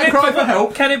there? Is that a cry for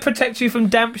help? Can it protect you from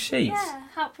damp sheets? Yeah,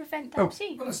 help prevent damp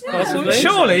sheets. Possibly.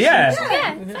 Surely, yeah.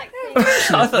 Yeah, exactly. I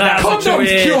thought that was a Condoms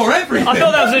trick. cure everything. I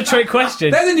thought that was a trick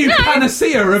question. They're the new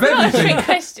panacea of Not a everything. trick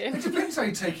question. It depends how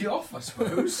you take it off, I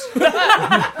suppose.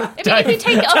 If you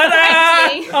take it off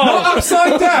correctly. Not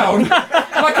upside down.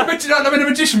 Like a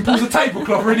magician pulls a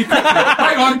tablecloth really quickly.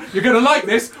 Hang on, you're going to like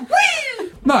this. Whee!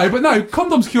 No,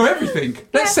 condoms cure everything.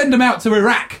 Let's send them out to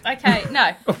Iraq. Okay,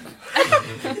 no.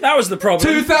 That was the problem.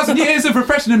 2,000 years of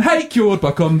repression and hate cured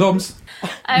by condoms.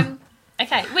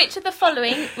 Okay, which of the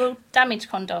following will damage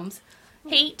condoms?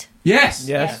 Heat, Yes.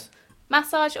 Yes.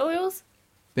 massage oils.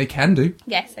 They can do.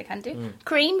 Yes, they can do.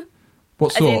 Cream,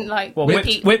 What as sort? in like Well,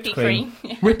 whippy whipped cream.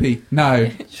 Yeah. Whippy?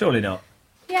 No. Surely not.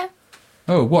 Yeah.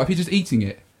 Oh, what if you're just eating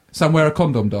it? Somewhere a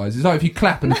condom dies. It's like if you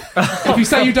clap and if you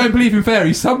say you don't believe in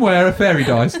fairies, somewhere a fairy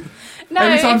dies. No,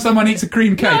 Every time someone eats a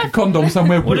cream cake, a condom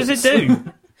somewhere. What does it do?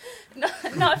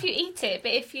 not if you eat it,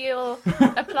 but if you're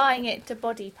applying it to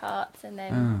body parts and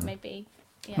then maybe.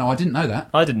 Yeah. No, I didn't know that.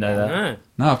 I didn't know that. Ah.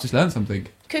 No, I've just learned something.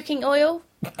 Cooking oil.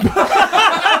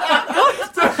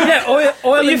 Yeah,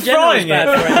 oil you in general is frying bad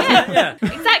for it. Yeah.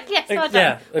 Exactly. Yes, well Yeah,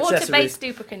 done. excessively. Water-based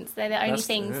lubricants. They're the only That's-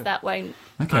 things yeah. that won't.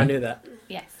 Okay. I knew that.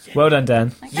 Yes. Well done,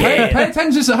 Dan. Pay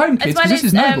attention at home, As kids, well because this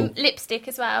is as noble. lipstick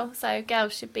as well. So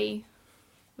girls should be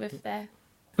with their.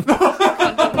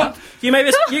 You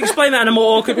explain that in a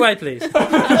more awkward way, please.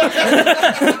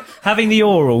 Having the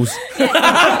orals.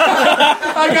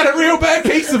 I got a real bad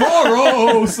case of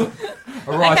orals.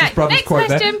 A Righteous Okay. Brothers Next quote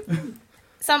question. there.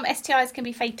 Some STIs can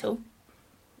be fatal.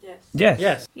 Yes.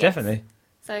 Yes. Definitely.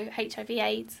 So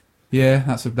HIV/AIDS. Yeah,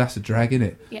 that's a drag, isn't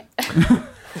it? Yeah.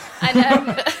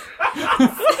 And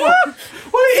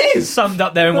Well, it is. Summed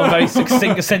up there in one very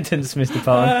succinct sentence, Mr.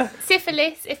 Parton.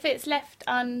 syphilis, if it's left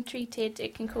untreated,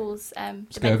 it can cause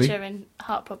Scurvy. dementia and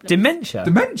heart problems. Dementia?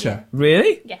 Dementia.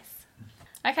 Really? Yes.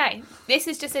 Okay, this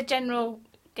is just a general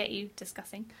get you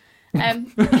discussing.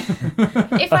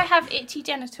 If I have itchy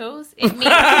genitals, it means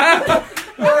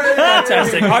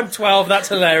Fantastic. I'm 12. That's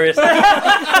hilarious.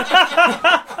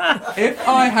 If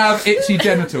I have itchy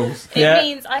genitals. Yeah.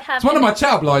 means I have. It's one of my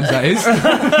child lines, that is.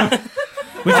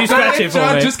 Would you scratch it for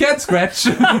me? Just get scratched.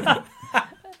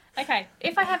 Okay,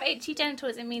 if I have itchy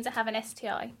genitals, it means I have an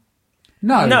STI.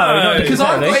 No, No, because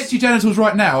I've got exactly. itchy genitals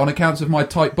right now on account of my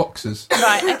tight boxers.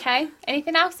 Right. Okay.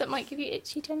 Anything else that might give you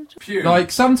itchy genitals?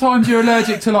 Like sometimes you're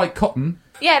allergic to like cotton.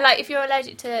 Yeah, like if you're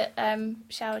allergic to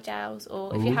shower gels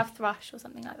or if you Ooh. have thrush or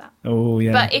something like that. Oh,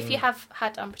 yeah. But if you have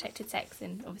had unprotected sex,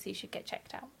 then obviously you should get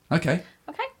checked out. Okay.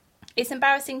 Okay. It's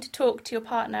embarrassing to talk to your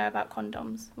partner about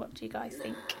condoms. What do you guys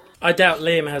think? I doubt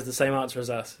Liam has the same answer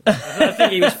as us. I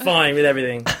think he was fine with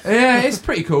everything. Yeah, it's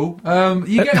pretty cool.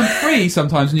 You get them free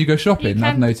sometimes when you go shopping, You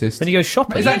I've can. noticed. When you go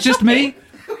shopping, Is that just me?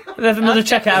 there's another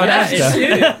checkout Yeah, at it's Asda.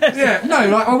 you. Yeah, no,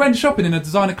 like I went shopping in a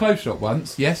designer clothes shop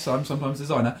once. Yes, I'm sometimes a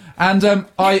designer. And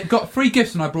I got free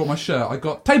gifts when I brought my shirt. I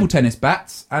got table tennis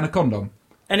bats and a condom.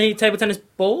 Any table tennis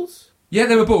balls? Yeah,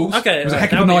 they were balls. Okay, It was a right,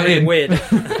 heck of a that'll night be in. Weird.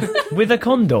 With a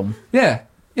condom. Yeah,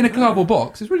 in a cardboard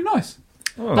box. It's really nice.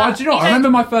 Oh. But do you know what? I remember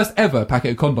my first ever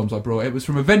packet of condoms I brought. It was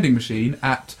from a vending machine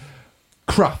at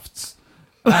Crufts.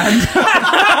 And,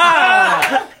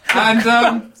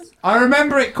 I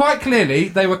remember it quite clearly.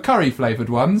 They were curry-flavoured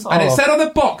ones. And it Oh. said on the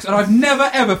box, and I've never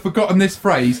ever forgotten this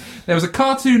phrase, there was a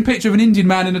cartoon picture of an Indian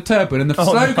man in a turban, and the Oh,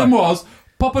 slogan no. was,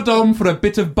 "Pop a dom for a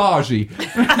bit of bargee."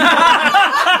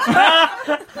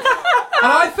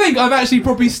 And I think I've actually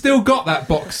probably still got that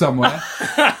box somewhere.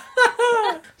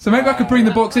 So maybe I could bring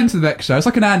the box into the next show. It's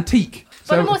like an antique.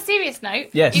 On a So more serious note,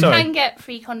 Yeah, you sorry. can get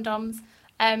free condoms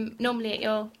normally at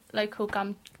your local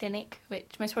gum clinic, which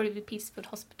most probably be Petersfield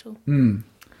Hospital.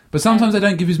 But sometimes they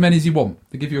don't give you as many as you want.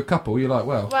 They give you a couple. You're like,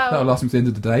 well, Well- that'll last me to the end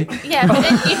of the day. Yeah, but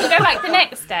then you can go back the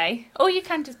next day, or you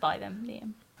can just buy them,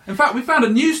 Liam. In fact, we found a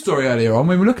news story earlier on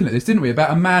when we were looking at this, didn't we? About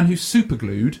a man who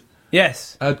superglued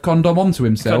Yes. a condom onto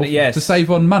himself Yes. to save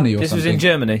on money or This something. was in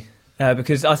Germany.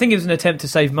 because I think it was an attempt to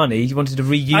save money. He wanted to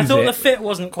reuse it. I thought the fit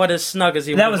wasn't quite as snug as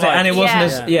he That was it, and it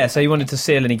wasn't Yeah. so he wanted to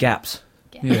seal any gaps.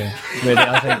 Yeah. Really,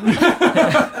 I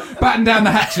think. Batten down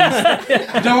the hatches.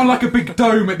 You don't want like a big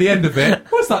dome at the end of it.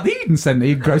 What's that? The Eden Centre.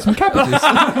 You can grow some cabbages.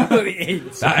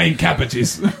 That ain't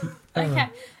cabbages. Okay.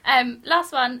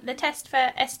 Last one. The test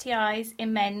for STIs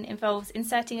in men involves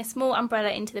inserting a small umbrella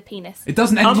into the penis. It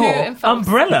doesn't True anymore. and false.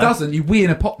 Umbrella? It doesn't. You wee in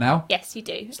a pot now. Yes, you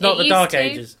do. It's not the used Dark to,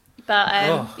 Ages.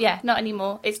 But yeah, not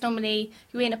anymore. It's normally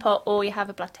you wee in a pot or you have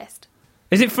a blood test.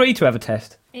 Is it free to have a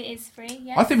test? It is free.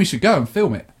 Yes. I think we should go and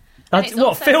film it. And it's What,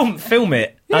 also- film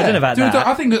it? I don't know about Do that.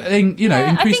 I think that, increase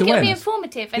I think it'll be awareness.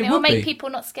 informative and It it will would make be. people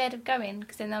not scared of going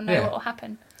because then they'll know Yeah. what will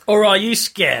happen. Or are you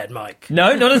scared, Mike?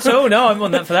 No, not at all. No, I'm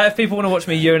on that for that. If people want to watch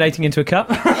me urinating into a cup,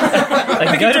 they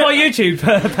can go to my YouTube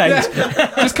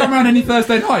page. Just come around any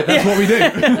Thursday night. That's what we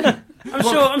do.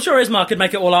 I'm sure Ismar could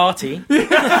make it all arty.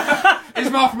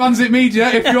 Ismar from Unzip Media,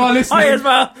 if you are listening, Hi,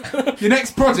 Ismar. your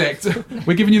next project,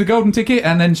 we're giving you the golden ticket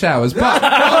and then showers. But what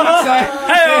I would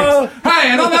say Hey-o. is, hey,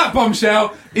 and on that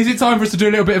bombshell, is it time for us to do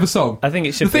a little bit of a song? I think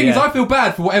it should The thing be. is, I feel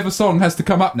bad for whatever song has to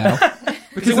come up now.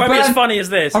 Because It won't be as funny as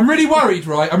this. I'm really worried,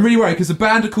 right? I'm really worried because the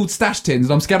band are called Stashtins,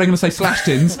 and I'm scared I'm going to say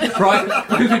Slashtins, right?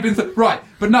 Because we've been right,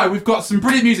 but no, we've got some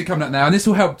brilliant music coming up now, and this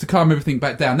will help to calm everything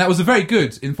back down. That was a very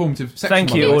good, informative section. Thank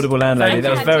by you, the way. Audible Landlady. Thank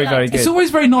That was you. very, very good. It's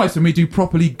always very nice when we do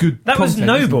properly good. That was content,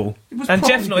 isn't noble. it? It was And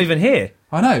properly Jeff's not good. even here.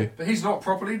 I know. But he's not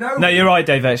properly known. No, you're right,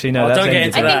 Dave. Actually, no. Oh, that's don't get ended.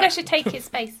 into I that. think I should take his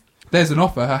space. There's an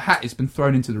offer. Her hat has been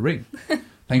thrown into the ring.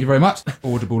 Thank you very much,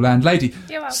 Audible Landlady.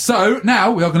 You're welcome. So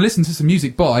now we are going to listen to some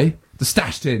music by the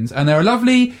Stashtins, and they're a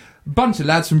lovely bunch of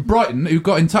lads from Brighton who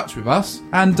got in touch with us,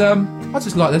 and I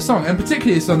just like their song, and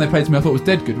particularly the song they played to me I thought was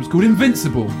dead good. It was called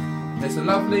Invincible. It's a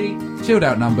lovely chilled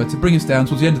out number to bring us down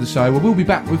towards the end of the show, where we'll be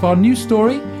back with our new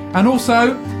story and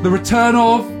also the return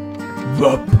of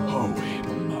the poem.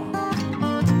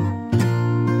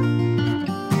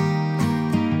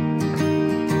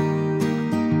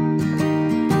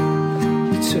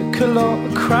 Took a lot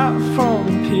of crap from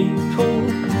people.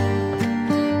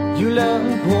 You let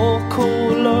them walk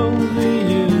all over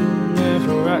you.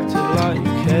 Never acted like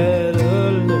you cared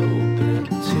a little bit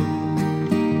too.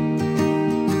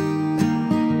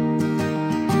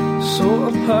 Sort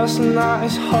of person that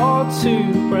is hard to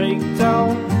break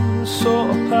down.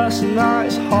 Sort of person that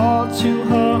is hard to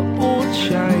hurt or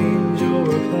change.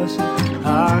 You're a person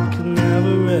I could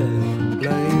never ever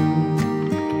blame.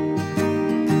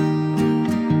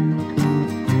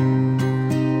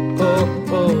 Oh,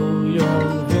 oh, you're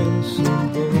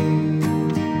invincible.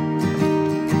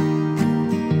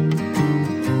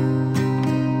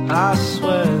 I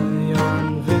swear you're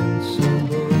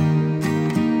invincible.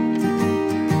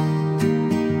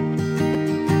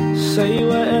 Say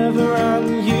whatever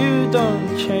and you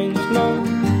don't change, no.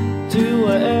 Do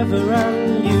whatever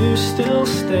and you still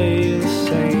stay the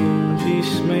same.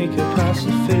 Peacemaker,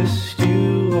 pacifist,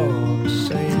 you are the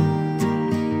same.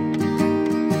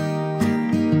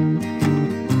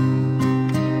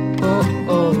 Oh,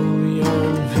 oh, you're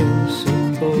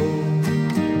invincible.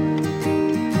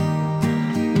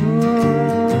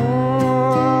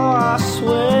 Oh, I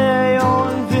swear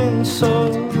you're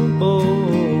invincible.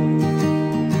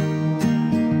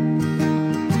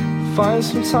 Find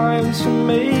some time to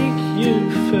make you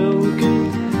feel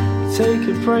good. Take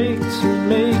a break to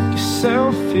make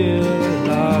yourself feel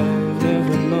alive.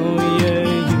 Never know, yeah,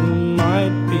 you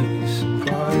might be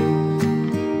surprised.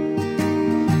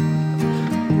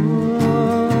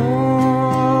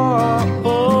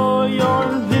 Oh,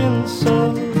 you're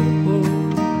invincible.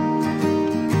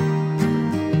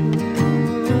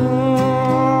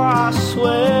 Oh, I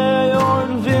swear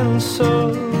you're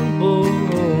invincible.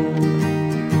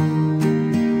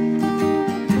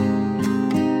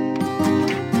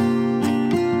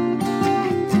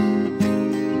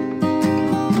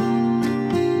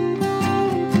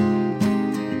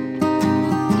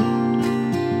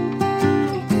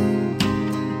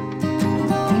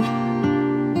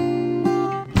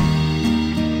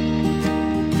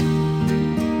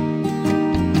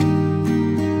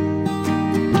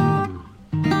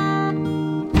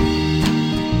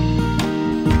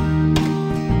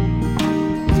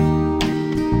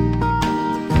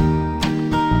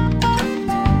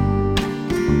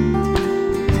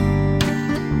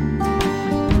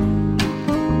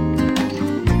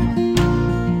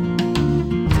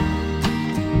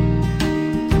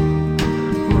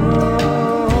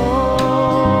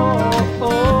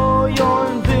 Oh,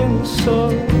 you're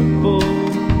invincible.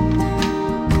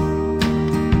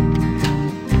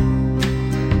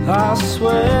 I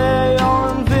swear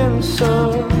you're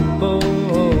invincible.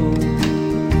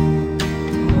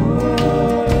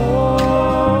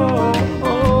 Oh,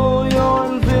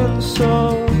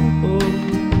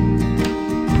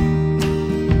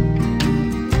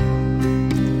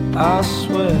 I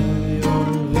swear you're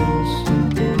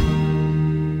invincible.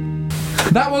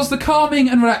 That was the calming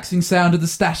and relaxing sound of the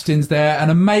Stashtins there,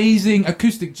 an amazing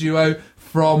acoustic duo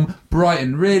from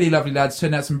Brighton. Really lovely lads,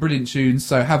 turning out some brilliant tunes,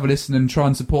 so have a listen and try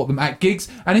and support them at gigs.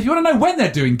 And if you want to know when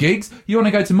they're doing gigs, you want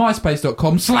to go to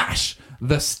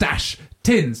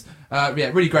myspace.com/thestashtins. Yeah,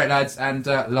 really great lads, and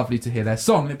lovely to hear their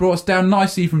song. It brought us down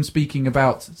nicely from speaking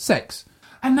about sex.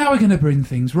 And now we're going to bring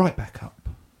things right back up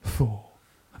for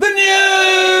the news!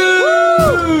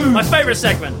 My favourite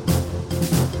segment.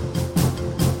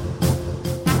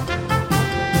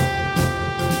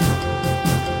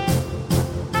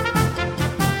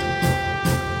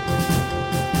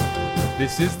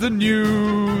 This is the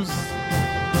news.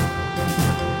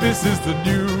 This is the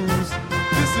news.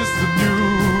 This is the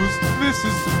news. This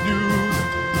is the news.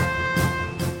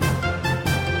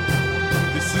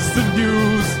 This is the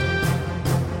news.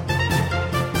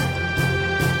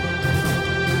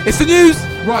 It's the news!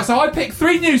 Right, so I picked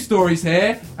 3 news stories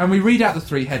here, and we read out the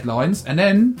 3 headlines, and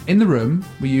then, in the room,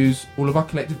 we use all of our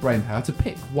collective brainpower to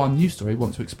pick one news story we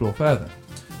want to explore further.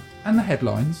 And the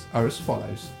headlines are as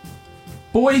follows.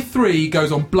 Boy 3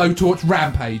 goes on blowtorch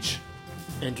rampage.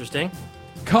 Interesting.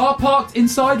 Car parked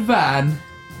inside van,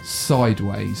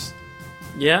 sideways.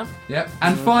 Yeah, Yep.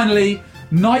 And finally,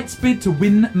 knight's bid to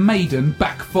win maiden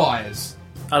backfires.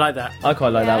 I like that. I quite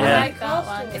like that I one. like that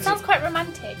one. It sounds quite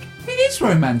romantic. It is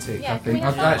romantic, Yeah, I can think. we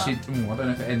have I that don't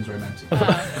know if it ends romantic. Oh.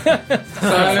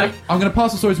 So, I'm going to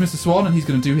pass the story to Mr Swan, and he's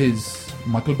going to do his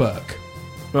Michael Burke.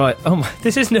 Right. Oh my,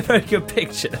 this isn't a very good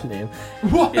picture, Liam.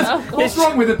 What? What's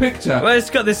wrong with the picture? Well, it's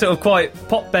got this sort of quite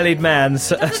pot-bellied man,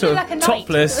 sort look of like a knight.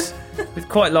 topless, with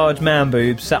quite large man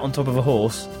boobs, sat on top of a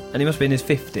horse, and he must be in his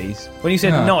 50s. When you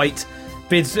said Yeah. knight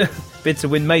bids to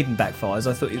win maiden backfires,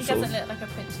 I thought He you'd sort doesn't of... look like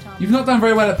a Prince Charming. You've not done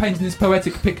very well at painting this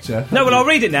poetic picture. No, well, I'll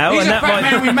read it now. He's and a that fat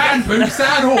might... man with man boobs,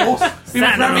 sat on a horse, with a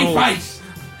Sat on a very horse. face.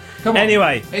 Come on.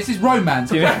 Anyway. This is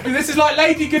romance. Yeah. This is like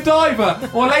Lady Godiva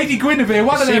or Lady Guinevere,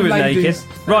 one of She them was ladies.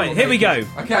 naked. Right, here we go.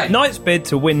 Okay. Knight's bid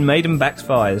to win maiden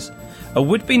backfires. A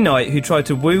would-be knight who tried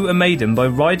to woo a maiden by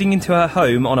riding into her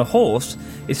home on a horse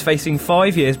is facing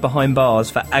 5 years behind bars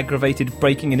for aggravated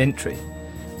breaking and entry.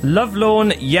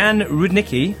 Lovelorn Jan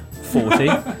Rudnicki, 40,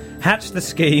 hatched the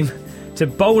scheme to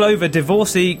bowl over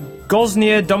divorcee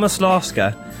Gosnia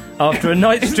Domoslavska after a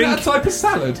night's Isn't drink. that a type of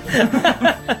salad?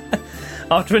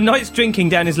 After a night's drinking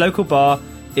down his local bar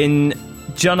in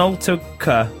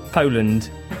Janoltuka, Poland.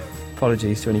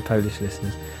 Apologies to any Polish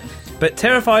listeners. But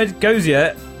terrified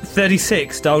Gozia,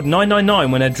 36, dialed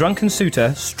 999 when a drunken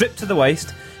suitor, stripped to the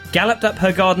waist, galloped up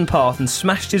her garden path and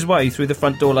smashed his way through the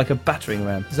front door like a battering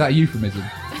ram. Is that a euphemism?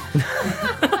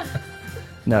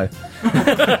 No.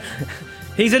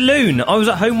 He's a loon. I was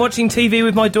at home watching TV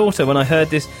with my daughter when I heard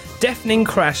this deafening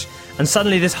crash and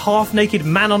suddenly this half-naked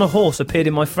man on a horse appeared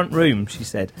in my front room, she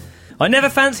said. I never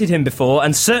fancied him before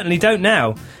and certainly don't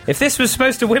now. If this was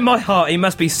supposed to win my heart, he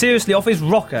must be seriously off his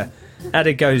rocker,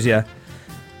 added Gozia.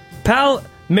 Pal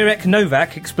Mirek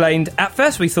Novak explained, at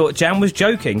first we thought Jan was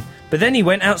joking, but then he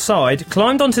went outside,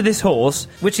 climbed onto this horse,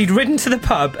 which he'd ridden to the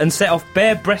pub and set off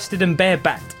bare-breasted and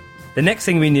bare-backed. The next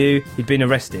thing we knew, he'd been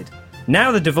arrested.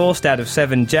 Now the divorced dad of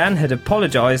 7, Jan, had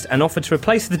apologised and offered to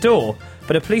replace the door,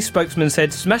 but a police spokesman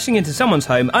said smashing into someone's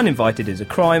home uninvited is a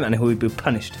crime and he would be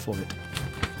punished for it.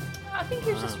 I think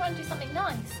he was just trying to do something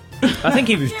nice. I think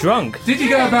he was drunk. Did you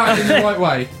go about it in the right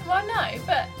way? Well, no,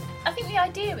 but I think the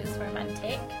idea was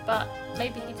romantic, but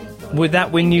maybe he didn't thought Would it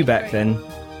that win think you it back through. then,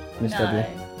 Miss No. W?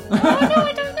 Oh, no,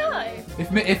 I don't know.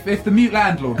 If the mute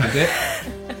landlord did it,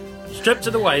 Stripped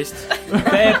to the waist.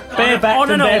 Barebacked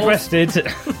On and an horse.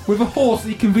 bare-breasted. with a horse that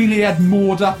he conveniently had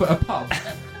moored up at a pub.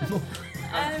 Put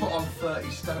on 30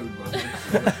 stone, wasn't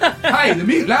it? Hey, the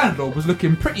mute landlord was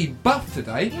looking pretty buff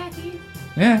today. Yeah, do you?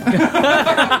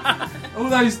 Yeah.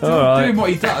 Although All right. doing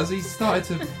what he does, he's started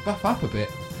to buff up a bit.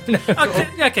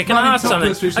 Okay, can I Running ask something?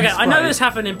 topless with some Okay, I know spray. this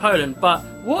happened in Poland, but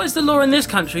what is the law in this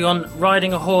country on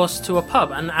riding a horse to a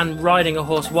pub and riding a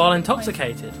horse while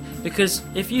intoxicated? Because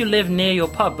if you live near your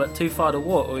pub but too far to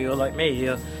walk, or you're like me,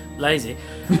 you're lazy,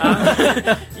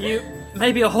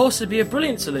 maybe a horse would be a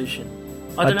brilliant solution.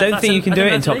 I don't think you can do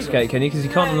it intoxicated, can you? Because you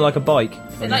can't on like a bike.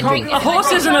 Is it like drinking A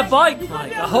horse isn't a bike,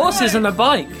 Mike. A horse isn't a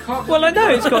bike. Well, I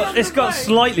know it's got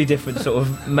slightly different sort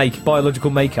of biological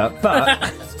makeup, but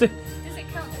Does it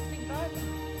count as being driving?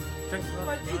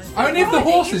 Only if the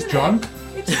horse is drunk.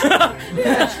 Well,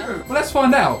 let's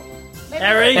find out. Maybe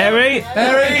Errey.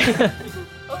 Errey.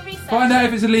 Or research. Find out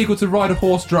if it's illegal to ride a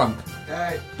horse drunk.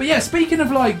 Okay. But yeah, speaking of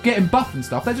like getting buff and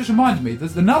stuff, that just reminded me.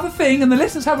 There's another thing, and the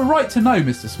listeners have a right to know,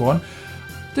 Mr. Swan.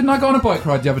 Didn't I go on a bike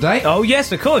ride the other day? Oh yes,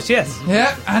 of course, yes.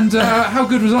 Yeah, and how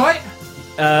good was I?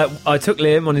 I took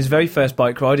Liam on his very first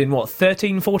bike ride in,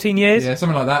 13, 14 years? Yeah,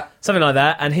 something like that. Something like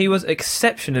that, and he was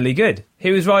exceptionally good.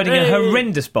 He was riding a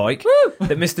horrendous bike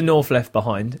that Mr North left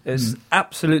behind. It was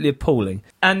absolutely appalling.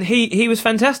 And he was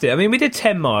fantastic. I mean, we did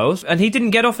 10 miles, and he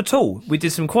didn't get off at all. We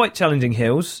did some quite challenging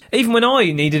hills. Even when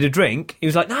I needed a drink, he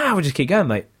was like, "No, we'll just keep going,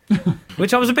 mate."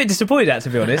 Which I was a bit disappointed at, to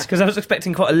be honest, because I was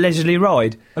expecting quite a leisurely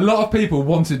ride. A lot of people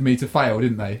wanted me to fail,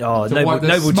 didn't they? Oh, to wipe the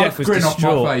Noble smug Jeff was grin off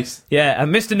distraught. my face. Yeah,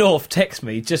 and Mr North texted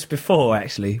me just before,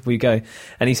 actually, we go,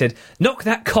 and he said, "Knock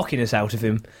that cockiness out of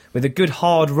him with a good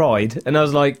hard ride." And I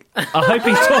was like, I hope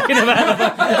he's talking about...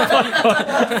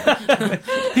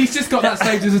 He's just got that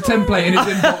saved as a template in his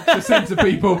inbox to send to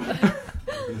people.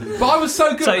 But I was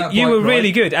so good So at that you bike were ride.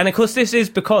 really good. And of course, this is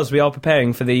because we are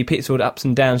preparing for the Petersfield Ups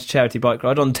and Downs charity bike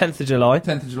ride on 10th of July.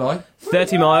 10th of July.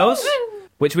 30 miles,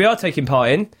 which we are taking part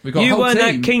in. We've got a You whole weren't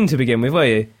team. that keen to begin with, were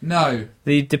you? No.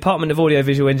 The Department of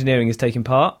Audiovisual Engineering is taking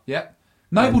part. Yep.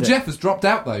 Noble And, Jeff has dropped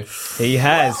out, though. He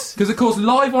has. Because, of course,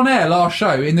 live on air last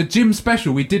show, in the gym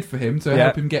special we did for him to Yep.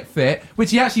 help him get fit,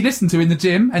 which he actually listened to in the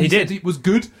gym, and He said did. it was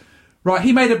good. Right,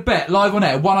 he made a bet live on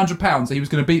air, £100, that he was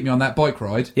going to beat me on that bike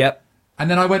ride. Yep. And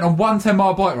then I went on one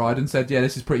 10-mile bike ride and said, yeah,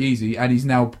 this is pretty easy, and he's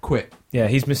now quit. Yeah,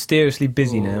 he's mysteriously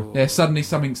busy now. Yeah, suddenly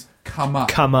something's come up.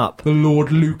 Come up. The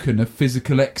Lord Lucan of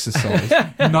physical exercise.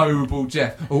 Noble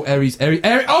Jeff. Oh,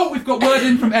 Errey. Oh, we've got word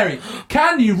in from Errey.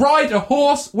 Can you ride a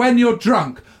horse when you're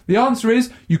drunk? The answer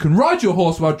is, you can ride your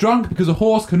horse while drunk because a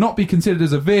horse cannot be considered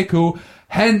as a vehicle.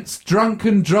 Hence,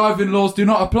 drunken driving laws do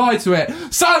not apply to it.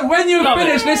 So, when you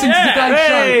finish listening to today's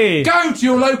Hey! show, go to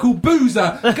your local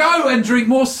boozer. Go and drink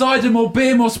more cider, more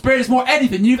beer, more spirits, more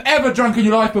anything you've ever drunk in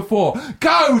your life before.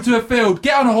 Go to a field,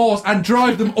 get on a horse and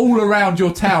drive them all around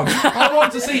your town. I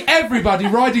want to see everybody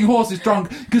riding horses drunk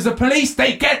because the police,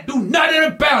 they can't do nothing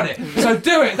about it. So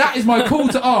do it. That is my call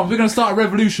to arms. We're going to start a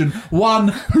revolution, one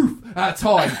hoof at a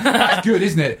time. That's good,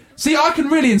 isn't it? See, I can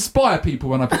really inspire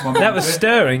people when I put my mind That was to it.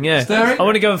 stirring, yeah. Stirring? I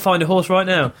want to go and find a horse right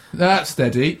now. That's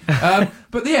steady.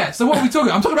 But yeah, so what are we talking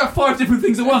about? I'm talking about 5 different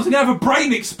things at once. I'm going to have a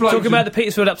brain explosion. Talking about the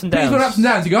Petersfield Ups and Downs. Petersfield Ups and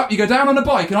Downs. You go up, you go down on a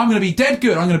bike, and I'm going to be dead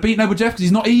good. I'm going to beat Noble Jeff because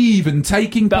he's not even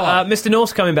taking part. But Mr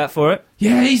North's coming back for it.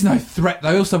 Yeah, he's no threat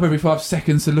though. He'll stop every 5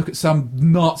 seconds to look at some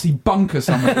Nazi bunker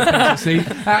somewhere to see.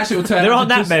 Actually, it'll turn There out aren't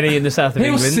to that just- many in the south of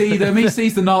He'll England. see them. He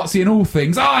sees the Nazi in all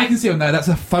things. Oh, I can see him there. That's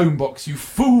a phone box, you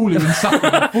fool, you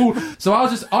insufferable fool. So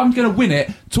I'm going to win it.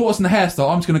 Tortoise and the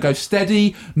hairstyle. I'm just going to go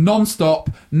steady, non-stop,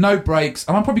 no brakes,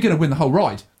 and I'm probably going to win the whole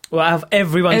ride. Well, have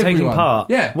everyone taking Everyone. part?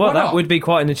 Yeah, Well, why that not? would be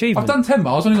quite an achievement. I've done 10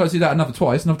 miles. I've only got to do that another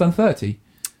twice, and I've done 30.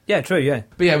 Yeah, true, yeah.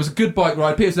 But yeah, it was a good bike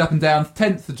ride. Petersfield Up and Down,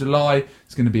 10th of July.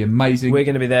 It's going to be amazing. We're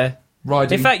going to be there.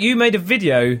 Riding. In fact, you made a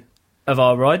video of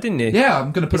our ride, didn't you? Yeah,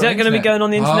 I'm going to put Is it that on going to be internet. going on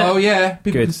the internet? Oh, yeah.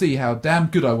 People Good. can see how damn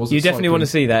good I was You at definitely want to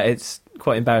cycling. see that. It's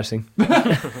quite embarrassing.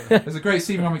 There's a great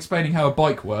scene where I'm explaining how a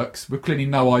bike works with clearly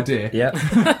no idea. Yeah.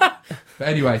 But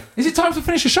anyway, is it time to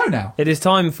finish the show now? It is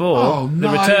time for Oh, the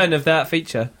no. return of that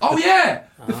feature. Oh, yeah!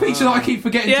 The feature that I keep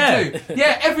forgetting Yeah. to do.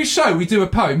 Yeah, every show we do a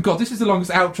poem. God, this is the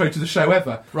longest outro to the show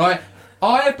ever, right?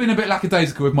 I have been a bit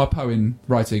lackadaisical with my poem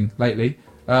writing lately.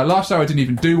 Last show I didn't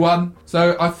even do one,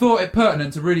 so I thought it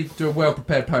pertinent to really do a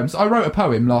well-prepared poem. So I wrote a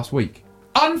poem last week.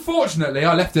 Unfortunately,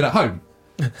 I left it at home.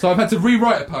 So I've had to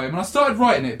rewrite a poem, and I started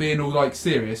writing it being all, like,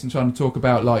 serious and trying to talk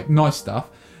about, like, nice stuff.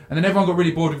 And then everyone got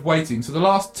really bored with waiting. So the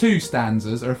last 2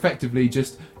 stanzas are effectively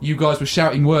just you guys were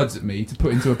shouting words at me to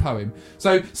put into a poem.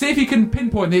 So see if you can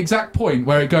pinpoint the exact point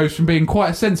where it goes from being quite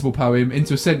a sensible poem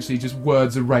into essentially just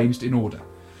words arranged in order.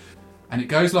 And it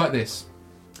goes like this.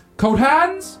 Cold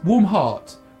hands, warm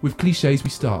heart, with clichés we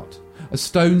start. As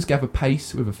stones gather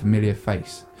pace with a familiar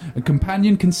face. A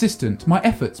companion consistent, my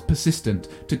efforts persistent,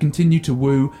 to continue to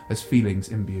woo as feelings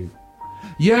imbue.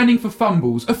 Yearning for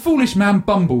fumbles, a foolish man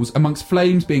bumbles amongst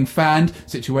flames being fanned,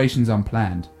 situations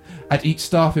unplanned. At each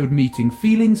Starfield meeting,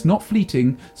 feelings not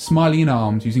fleeting, smiling in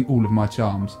arms, using all of my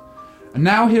charms. And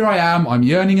now here I am, I'm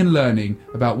yearning and learning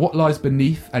about what lies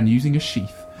beneath and using a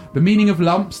sheath. The meaning of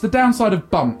lumps, the downside of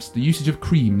bumps, the usage of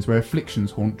creams where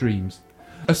afflictions haunt dreams.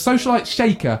 A socialite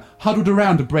shaker, huddled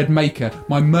around a bread maker,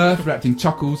 my mirth wrapped in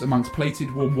chuckles amongst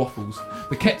plated warm waffles.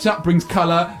 The ketchup brings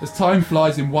colour as time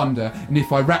flies in wonder, and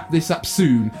if I wrap this up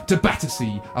soon, to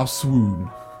Battersea I'll swoon.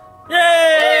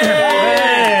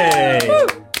 Hey!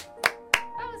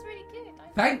 That was really good. I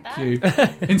Thank liked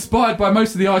that. you. Inspired by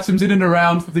most of the items in and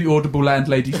around the Audible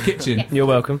Landlady's kitchen. You're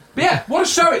welcome. But yeah, what a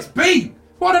show it's been!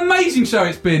 What an amazing show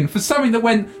it's been! For something that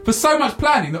went for so much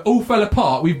planning that all fell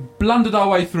apart, we've blundered our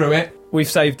way through it. We've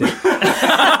saved it.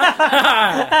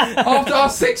 After our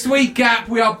 6-week gap,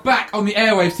 we are back on the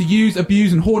airwaves to use,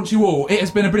 abuse and haunt you all. It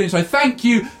has been a brilliant show. Thank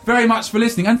you very much for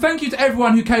listening, and thank you to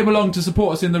everyone who came along to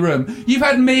support us in the room. You've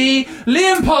had me,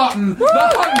 Liam Parton, the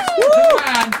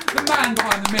host, the man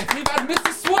behind the myth. We've had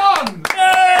Mr Swan, the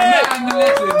man, the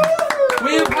legend.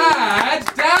 We've had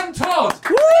Dan Todd.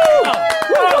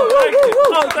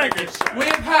 Thank you.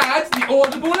 We've had the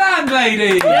Audible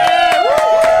landlady.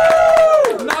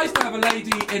 Nice to have a lady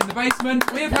in the basement.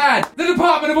 We've had the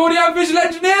Department of Audio and Visual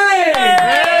Engineering.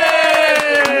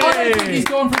 I don't think he's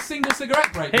gone for a single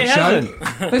cigarette break this show.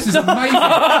 This is amazing.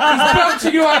 He's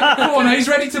belching you out the corner. He's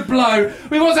ready to blow.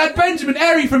 We've also had Benjamin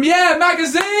Errey from Yeah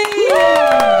Magazine.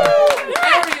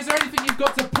 Errey, is there anything you've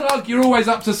got to plug? You're always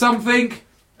up to something.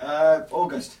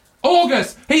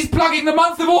 August. He's plugging the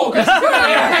month of August.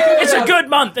 It's a good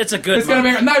month. It's a good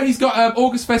month. No, he's got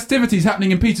August festivities happening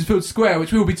in Petersfield Square,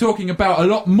 which we will be talking about a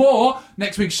lot more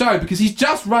next week's show, because he's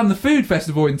just run the food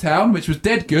festival in town, which was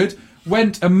dead good.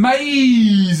 Went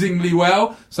amazingly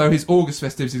well. So his August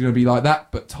festivities are going to be like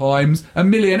that, but times a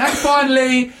million. And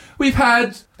finally, we've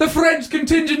had the French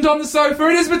contingent on the sofa.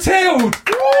 It is Mathilde.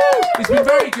 It's been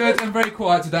very good and very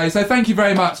quiet today, so thank you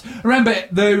very much. Remember,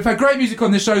 we've had great music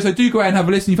on this show, so do go out and have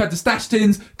a listen. You've had the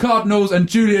Stashtins, Cardinals and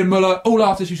Juilan, Muller, all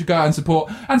artists you should go out and support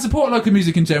local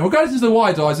music in general. Go listen to the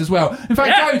Wide Eyes as well. In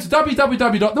fact, go to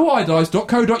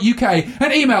www.thewideeyes.co.uk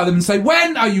and email them and say,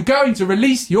 when are you going to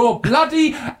release your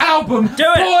bloody album? Do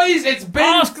it. Boys, it's been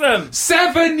Ask them.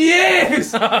 7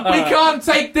 years. We can't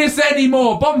take this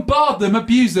anymore. Bombard them,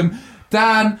 abuse them.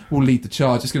 Dan will lead the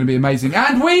charge. It's going to be amazing.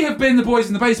 And we have been The Boys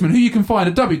in the Basement, who you can find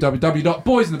at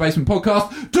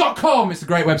www.boysinthebasementpodcast.com. It's a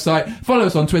great website. Follow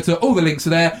us on Twitter. All the links are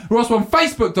there. We're also on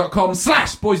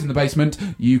facebook.com/boysinthebasement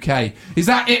UK. Is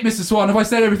that it, Mr Swan? Have I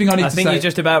said everything I need to say? I think you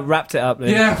just about wrapped it up,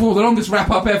 Liam. Yeah, the longest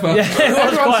wrap-up ever. Yeah,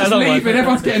 Everyone's quite a just long one. leaving.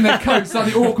 Everyone's getting their coats.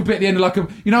 Like the awkward bit at the end of like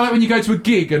like when you go to a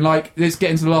gig and like it's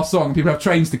getting to the last song and people have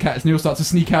trains to catch and you all start to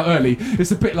sneak out early.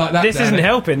 It's a bit like that. This isn't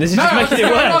helping. This is just making it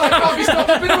worse. I can't be stopped.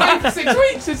 I've been away for 6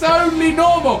 weeks. It's only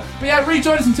normal. But yeah,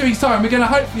 rejoin us in 2 weeks' time. We're going to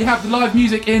hopefully have the live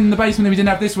music in the basement that we didn't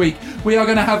have this week. We are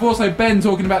going to have also Ben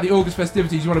talking about the August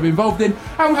festivities you want to be involved in,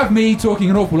 and we'll have me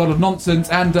talking an awful lot of nonsense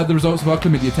and the results of our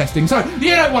chlamydia testing. So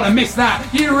you don't want to miss that.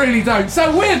 You really don't.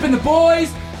 So we have been the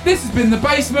boys. This has been the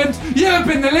basement. You have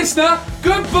been the listener.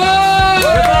 Goodbye.